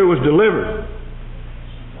 and Peter was delivered.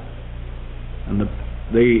 And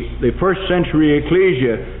the first century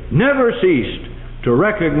ecclesia never ceased to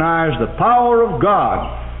recognize the power of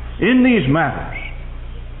God in these matters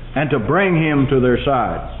and to bring him to their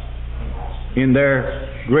side in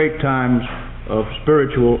their great times of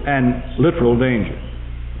spiritual and literal danger.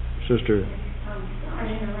 Sister.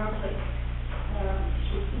 Sorry to interrupt, but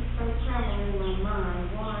it's just so troubling in my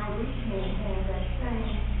mind why we can't have that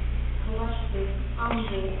same collective,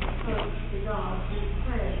 humble approach to God through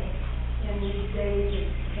prayer in these days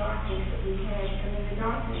of darkness that we have. I mean, the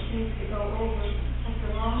darkness seems to go over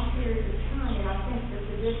after long periods of time, and I think that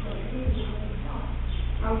the different people in the thought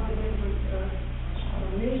of the different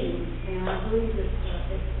meetings, and I believe that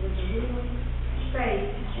it was a real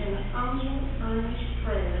faith and humble, earnest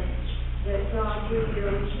prayer that God would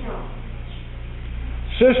really help.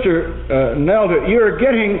 Sister Nelda, you're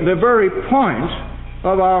getting the very point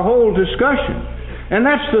of our whole discussion. And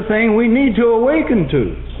that's the thing we need to awaken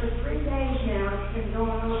to. For 3 days now, it's been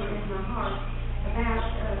going over in my heart about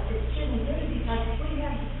it shouldn't be, because if we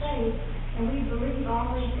have the faith and we believe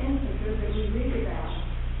all these instances that we read about,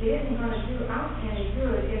 it isn't going to do us any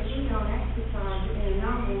good if we don't exercise it in a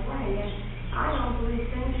noble way. And I don't believe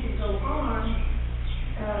things should go on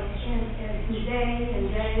in day and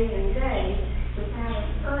day and day without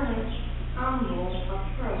an earnest, humble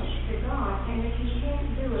approach to God. And if you can't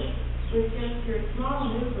do it with just your small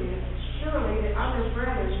nucleus, surely the other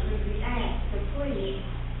brethren could be asked to please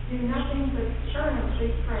do nothing but earnestly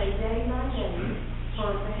pray day by day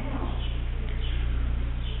for the help.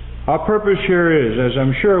 Our purpose here is, as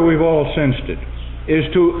I'm sure we've all sensed it, is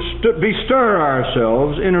to bestir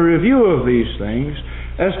ourselves in a review of these things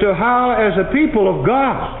as to how, as a people of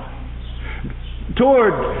God,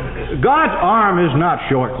 God's arm is not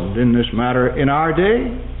shortened in this matter in our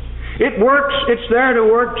day. It works, it's there to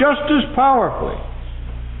work just as powerfully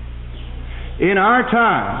in our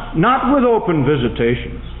time, not with open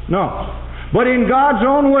visitation, no, but in God's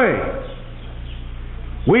own way.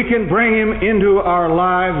 We can bring him into our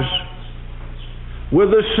lives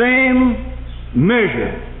with the same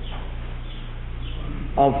measure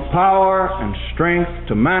of power and strength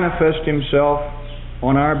to manifest himself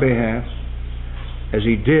on our behalf as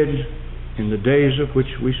he did in the days of which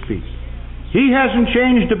we speak. He hasn't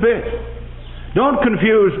changed a bit. Don't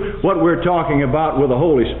confuse what we're talking about with the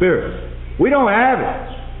Holy Spirit. We don't have it.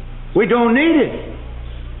 We don't need it.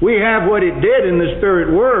 We have what it did in the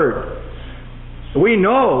Spirit Word. We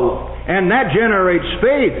know, and that generates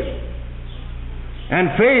faith. And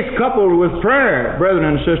faith coupled with prayer, brethren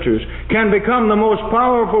and sisters, can become the most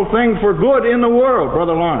powerful thing for good in the world,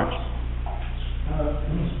 Brother Lawrence.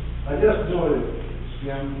 I just noticed,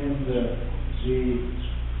 Jim, in the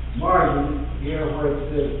margin here where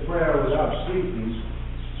it says prayer without ceasing,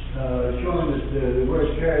 showing that the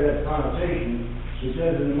words carry that connotation, it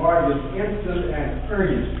says in the margin, instant and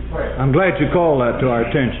earnest prayer. I'm glad you called that to our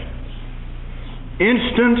attention.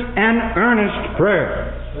 Instant and earnest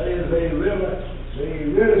prayer. That is, they really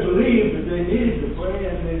believed that they needed to pray,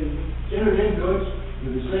 and they entered into it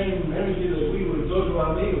with the same energy that we would go to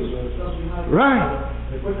our meals or something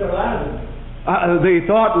Right. They put their lives in it. The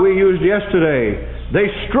thought we used yesterday, they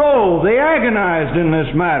strove, they agonized in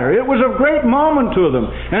this matter. It was a great moment to them,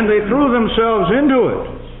 and they threw themselves into it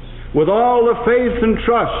with all the faith and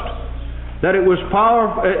trust that it was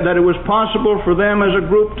possible for them as a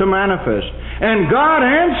group to manifest. And God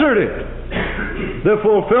answered it. The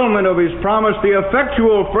fulfillment of His promise, the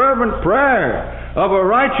effectual fervent prayer of a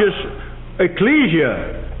righteous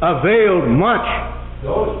ecclesia availed much. The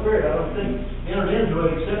Holy Spirit, I don't think, entered into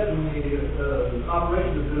it except in the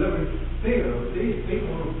operation of deliverance Peter. These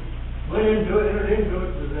people went into it, entered into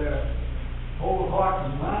it with their whole heart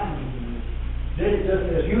and mind. And did it just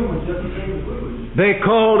as humans, just the same as we would. They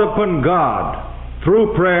called upon God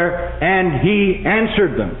through prayer, and He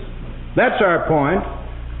answered them. That's our point.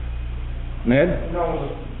 Ned? You know,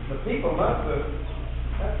 the people must have,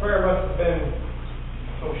 that prayer must have been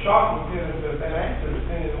so shocking to them to have been answered as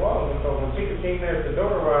soon as it was. Because when Peter came there at the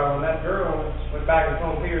door, when that girl went back and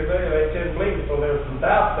told Peter there, they couldn't believe it. So there was some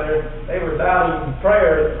doubt there. They were doubting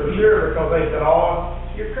prayer for sure, because they said, "Oh,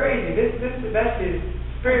 you're crazy. That's his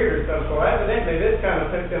spirit or something." So evidently this kind of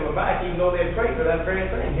took them aback, even though they had prayed for that very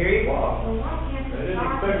thing. Here he was. They didn't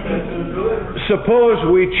expect that to deliver. Suppose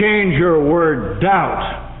we change your word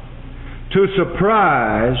doubt to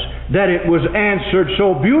surprise that it was answered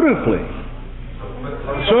so beautifully,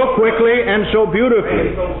 so quickly and so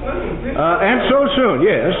beautifully, and so soon.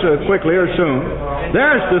 Yes, quickly or soon.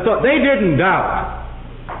 There's the thought. They didn't doubt,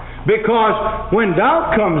 because when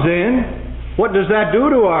doubt comes in, what does that do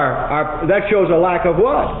to our that shows a lack of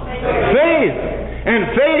what? Faith. And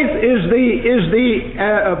faith is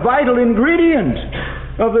the vital ingredient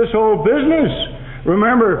of this whole business.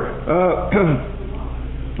 Remember,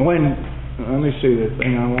 when let me see the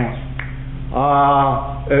thing I want.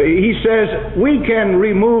 He says we can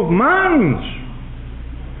remove mountains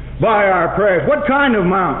by our prayers. What kind of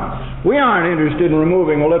mountains? We aren't interested in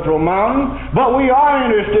removing a literal mountain, but we are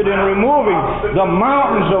interested in removing the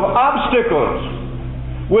mountains of obstacles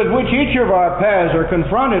with which each of our paths are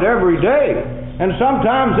confronted every day. And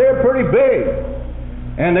sometimes they're pretty big,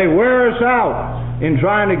 and they wear us out in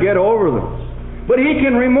trying to get over them. But He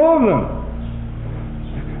can remove them.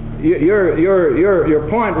 Your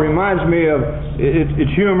point reminds me of,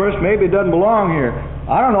 it's humorous, maybe it doesn't belong here.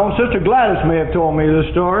 I don't know, Sister Gladys may have told me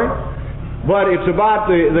this story, but it's about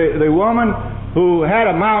the woman who had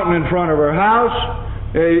a mountain in front of her house.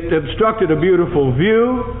 It obstructed a beautiful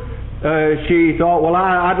view. She thought, well,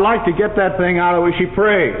 I'd like to get that thing out of the way. She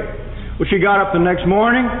prayed. Well, she got up the next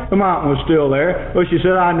morning, the mountain was still there. Well, she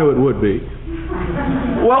said, I knew it would be.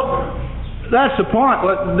 Well, that's the point.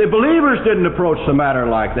 The believers didn't approach the matter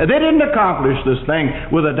like that. They didn't accomplish this thing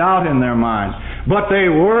with a doubt in their minds. But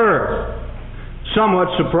they were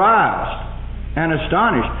somewhat surprised and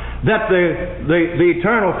astonished that the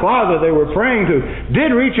eternal Father they were praying to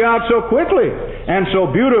did reach out so quickly and so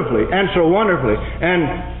beautifully and so wonderfully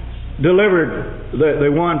and delivered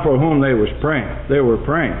the one for whom they were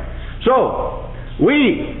praying. So,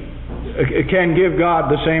 we can give God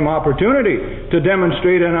the same opportunity to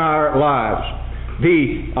demonstrate in our lives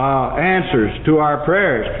the answers to our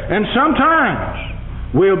prayers. And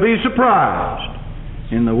sometimes we'll be surprised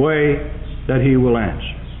in the way that He will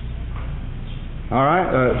answer. All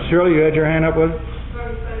right, Shirley, you had your hand up with it?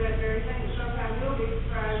 Sometimes we'll be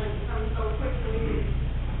surprised that it comes so quickly.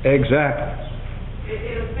 Exactly.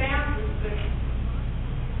 It astounds us.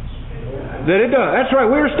 That it does. That's right,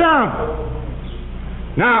 we're astounded.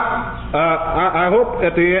 Now, I hope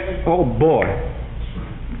at the end, oh boy,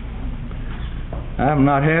 I'm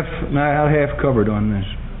not half covered on this.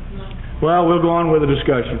 Well, we'll go on with the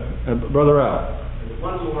discussion. Brother Al. There's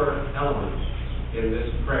one more element in this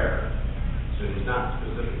prayer that is not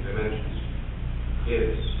specific dimensions.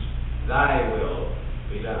 Is Thy will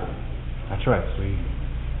be done. That's right. We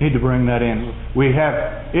need to bring that in. We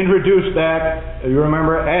have introduced that, you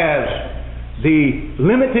remember, as the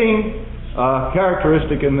limiting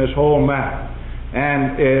characteristic in this whole matter.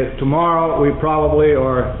 And tomorrow we probably,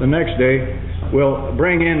 or the next day, will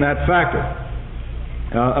bring in that factor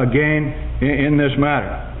again in this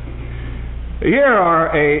matter. Here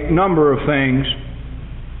are a number of things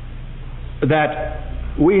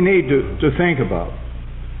that we need to think about.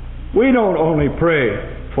 We don't only pray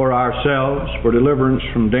for ourselves, for deliverance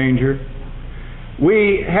from danger.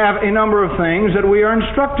 We have a number of things that we are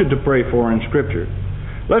instructed to pray for in Scripture.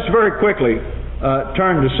 Let's very quickly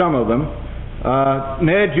turn to some of them.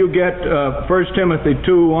 Ned, you get 1 Timothy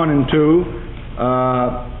 2, 1 and 2.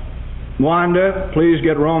 Wanda, please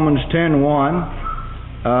get Romans 10, 1.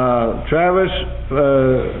 Travis,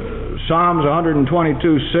 Psalms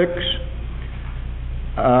 122, 6.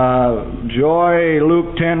 Joy,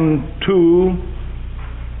 Luke 10:2.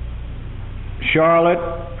 Charlotte,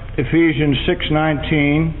 Ephesians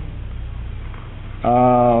 6:19.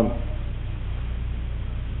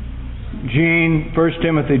 Jean, 1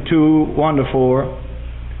 Timothy 2:1-4.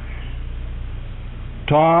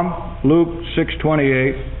 Tom, Luke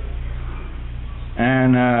 6:28.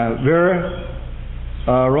 And Vera,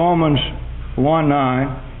 Romans 1:9.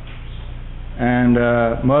 And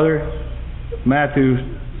Mother, Matthew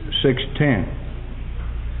 6:10.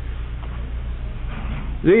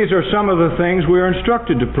 These are some of the things we are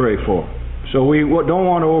instructed to pray for. So we don't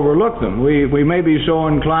want to overlook them. We may be so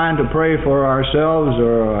inclined to pray for ourselves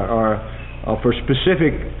or for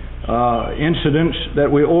specific incidents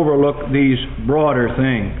that we overlook these broader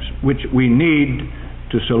things which we need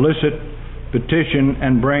to solicit, petition,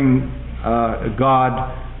 and bring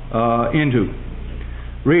God into.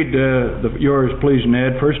 Read yours, please,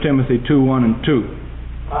 Ned. 1 Timothy 2:1 and 2.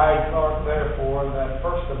 I exhort therefore that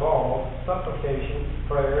first of all supplication,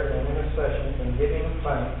 prayer, and intercession, and giving of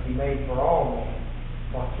thanks be made for all men,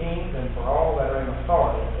 for kings and for all that are in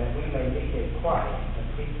authority, that we may lead a quiet and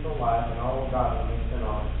peaceful life in all godliness and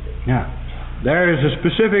honesty. Now, there is a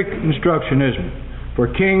specific instruction, isn't it? For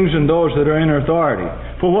kings and those that are in authority.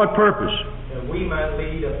 For what purpose? That we might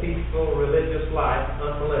lead a peaceful religious life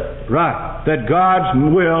unmolested. Right. That God's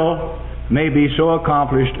will may be so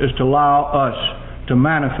accomplished as to allow us to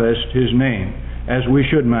manifest His name as we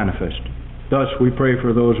should manifest. Thus we pray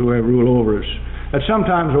for those who have rule over us. That's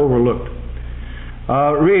sometimes overlooked.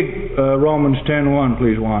 Read Romans 10:1,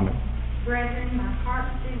 please, Wanda. Brethren, my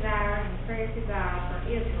heart's desire and prayer to God for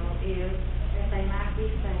Israel is that they might be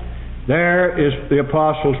saved. There is the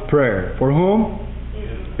apostles' prayer. For whom?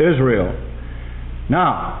 Israel.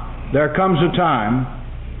 Now, there comes a time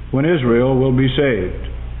when Israel will be saved.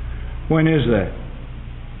 When is that?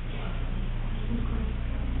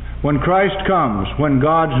 When Christ comes, when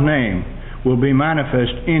God's name will be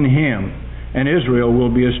manifest in Him, and Israel will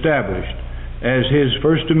be established as His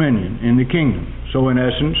first dominion in the kingdom. So in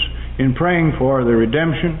essence, in praying for the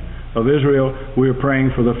redemption of Israel, we are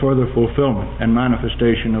praying for the further fulfillment and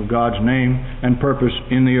manifestation of God's name and purpose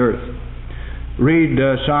in the earth. Read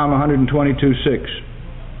Psalm 122:6.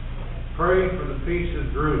 Pray for the peace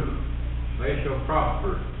of Jerusalem. They shall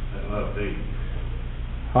prosper that love thee.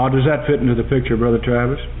 How does that fit into the picture, Brother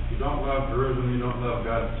Travis? If you don't love Jerusalem, you don't love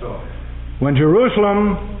God Himself. When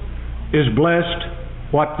Jerusalem is blessed,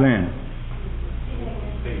 what then?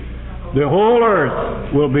 The whole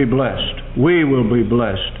earth will be blessed. We will be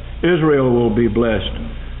blessed. Israel will be blessed.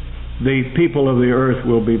 The people of the earth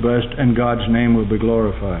will be blessed, and God's name will be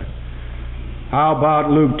glorified. How about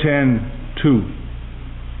Luke 10:2?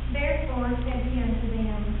 Therefore said He unto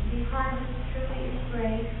them, the harvest truly is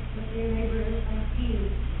great, but their laborers are few.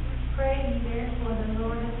 Pray ye therefore the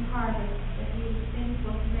Lord of the harvest, that He will send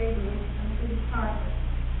forth laborers unto His harvest.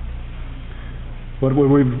 What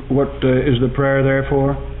is the prayer there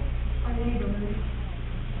for? For laborers.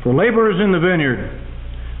 For laborers in the vineyard,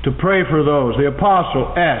 to pray for those. The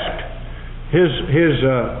apostle asked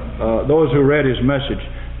those who read his message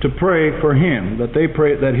to pray for him, that they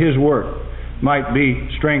pray that his work might be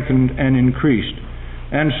strengthened and increased.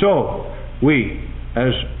 And so we,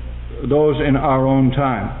 as those in our own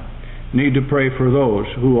time, need to pray for those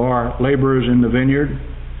who are laborers in the vineyard,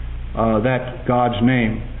 that God's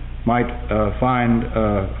name might find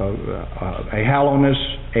a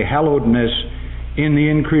hallowedness in the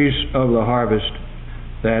increase of the harvest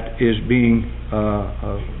that is being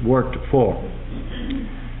worked for.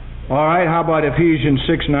 All right, how about Ephesians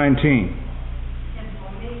 6:19? And for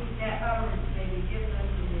me, that utterance may be given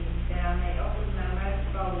unto me, that I may open my mouth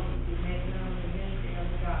boldly to make known the ministry of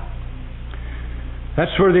the gospel.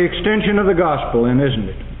 That's for the extension of the gospel, isn't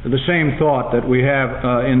it? The same thought that we have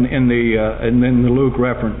in the Luke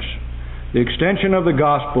reference. The extension of the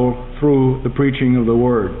gospel through the preaching of the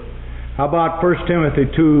word. How about 1 Timothy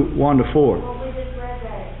 2:1-4? Well, we just read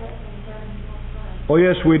that, except in 7:1. Oh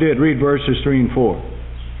yes, we did. Read verses 3 and 4.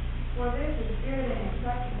 For this is good and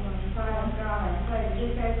acceptable in the sight of God, and say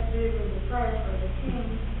this has to do with the prayer for the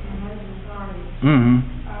king and those in authority,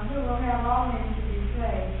 who will have all men to be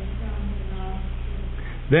saved and come to the knowledge.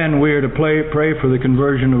 Then we are to pray for the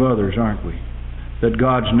conversion of others, aren't we? That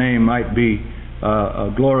God's name might be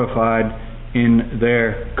glorified in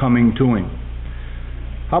their coming to Him.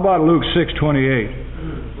 How about Luke 6:28?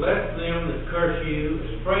 Bless them that curse you,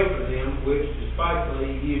 and pray for them which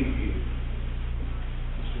despitefully use you.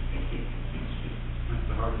 That's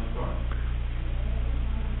the hardest part.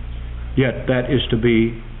 Yet that is to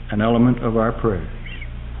be an element of our prayers,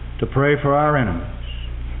 to pray for our enemies.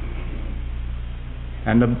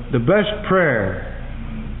 And the best prayer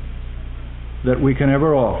that we can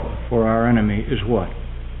ever offer for our enemy is what?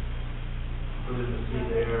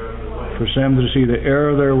 For them to see the error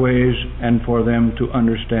of their ways and for them to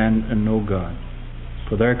understand and know God,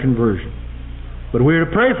 for their conversion. But we are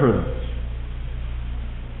to pray for them.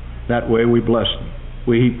 That way we bless them.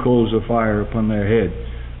 We heap coals of fire upon their head,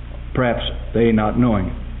 perhaps they not knowing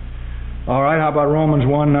it. All right, how about Romans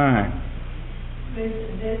 1:9? This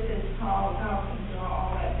is Paul talking to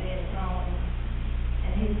all that being known.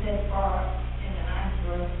 And he said, for in the ninth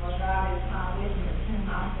verse, for God is my witness, whom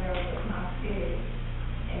I bear with my spirit,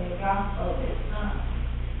 in the gospel of his Son,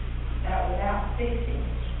 that without ceasing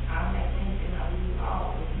I make mention of you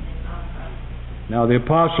always in my prayer. Now the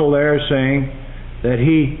apostle there is saying that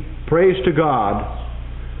he prays to God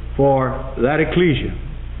for that ecclesia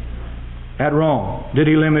at Rome. Did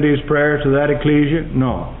he limit his prayer to that ecclesia?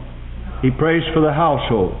 No. He prays for the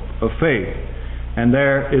household of faith, and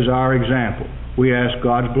there is our example. We ask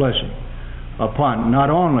God's blessing upon not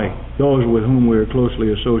only those with whom we are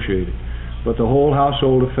closely associated, but the whole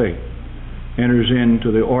household of faith enters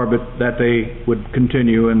into the orbit, that they would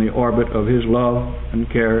continue in the orbit of his love and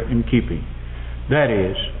care and keeping. That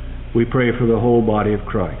is, we pray for the whole body of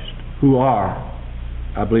Christ, who are,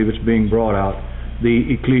 I believe it's being brought out,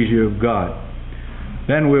 the ecclesia of God.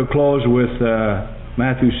 Then we'll close with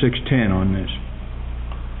Matthew 6:10 on this.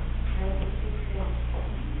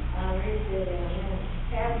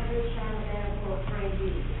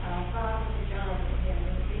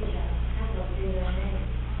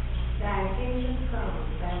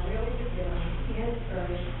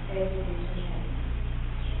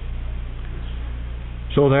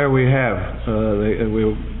 So there we have,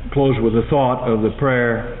 we'll close with the thought of the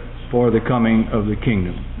prayer for the coming of the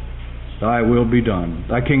kingdom. Thy will be done.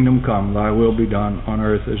 Thy kingdom come, thy will be done on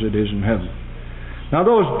earth as it is in heaven. Now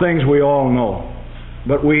those things we all know,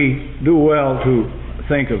 but we do well to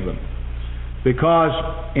think of them. Because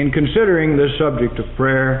in considering this subject of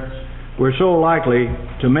prayer, we're so likely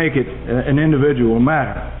to make it an individual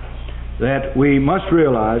matter that we must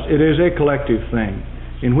realize it is a collective thing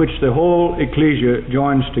in which the whole ecclesia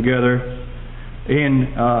joins together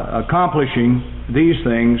in accomplishing these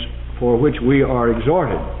things for which we are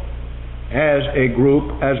exhorted as a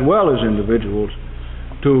group as well as individuals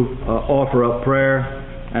to offer up prayer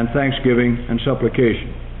and thanksgiving and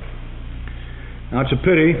supplication. Now it's a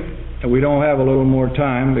pity that we don't have a little more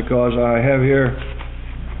time, because I have here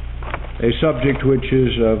a subject which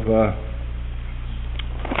is of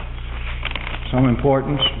some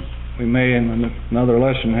importance. We may in another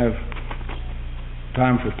lesson have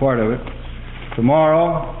time for part of it.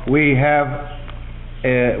 Tomorrow we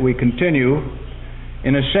continue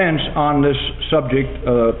in a sense on this subject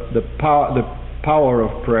of the power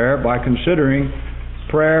of prayer by considering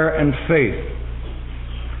prayer and faith.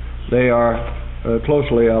 They are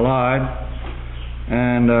closely allied,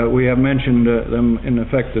 and we have mentioned them in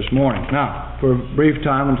effect this morning. Now, for a brief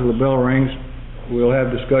time until the bell rings, we'll have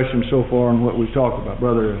discussion so far on what we've talked about.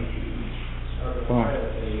 Brother One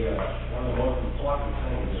of the most important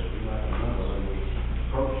things that we must remember when we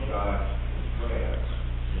approach God in prayer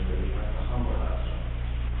is that we have to humble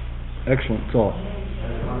ourselves. Excellent thought.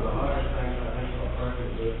 And one of the hardest things I think for a person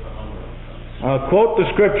to do is to humble himself. I'll quote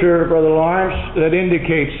the scripture, Brother Lawrence, that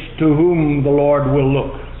indicates to whom the Lord will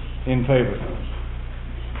look in favor.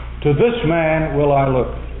 To this man will I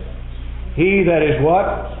look. He that is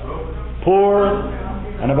what? Poor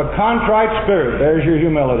and of a contrite spirit. There's your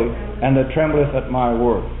humility. And that trembleth at my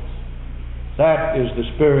word. That is the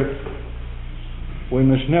spirit we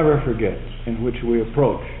must never forget, in which we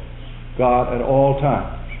approach God at all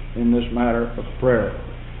times in this matter of prayer.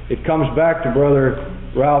 It comes back to Brother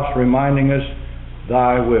Ralph's reminding us,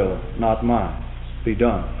 thy will, not mine, be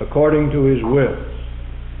done, according to his will.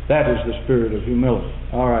 That is the spirit of humility.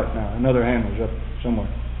 All right, now, another hand was up somewhere.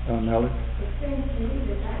 Nellie? It seems to me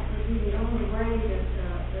that that would be the only way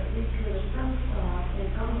that we could approach God in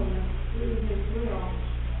humbleness through his will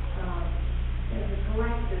as a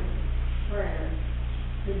collective prayer,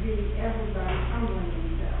 to be everybody humbling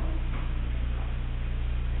themselves.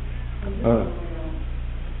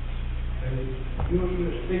 You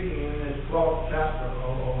were speaking in this 12th chapter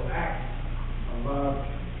of Acts about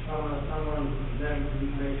someone then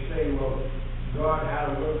may say, well, God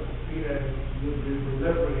had a work for Peter and would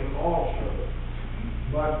deliver him also.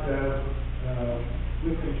 But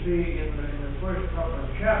we can see in the first couple of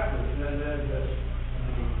chapters that there's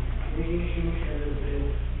the indication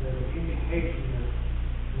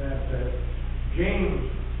that James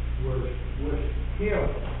was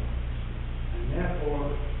killed, and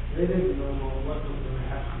therefore they didn't know what was going to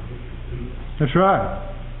happen to Peter. That's right.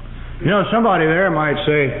 You know, somebody there might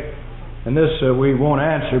say, And this we won't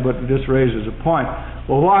answer, but it just raises a point.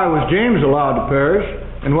 Well, why was James allowed to perish,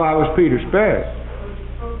 and why was Peter spared?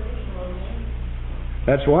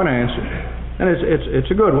 That's one answer, and it's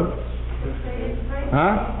a good one.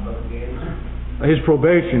 Huh? His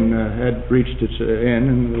probation had reached its end,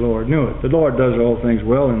 and the Lord knew it. The Lord does all things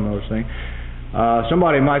well in those things.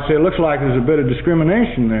 Somebody might say it looks like there's a bit of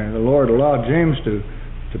discrimination there. The Lord allowed James to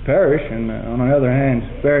perish, and on the other hand,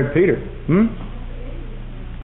 spared Peter.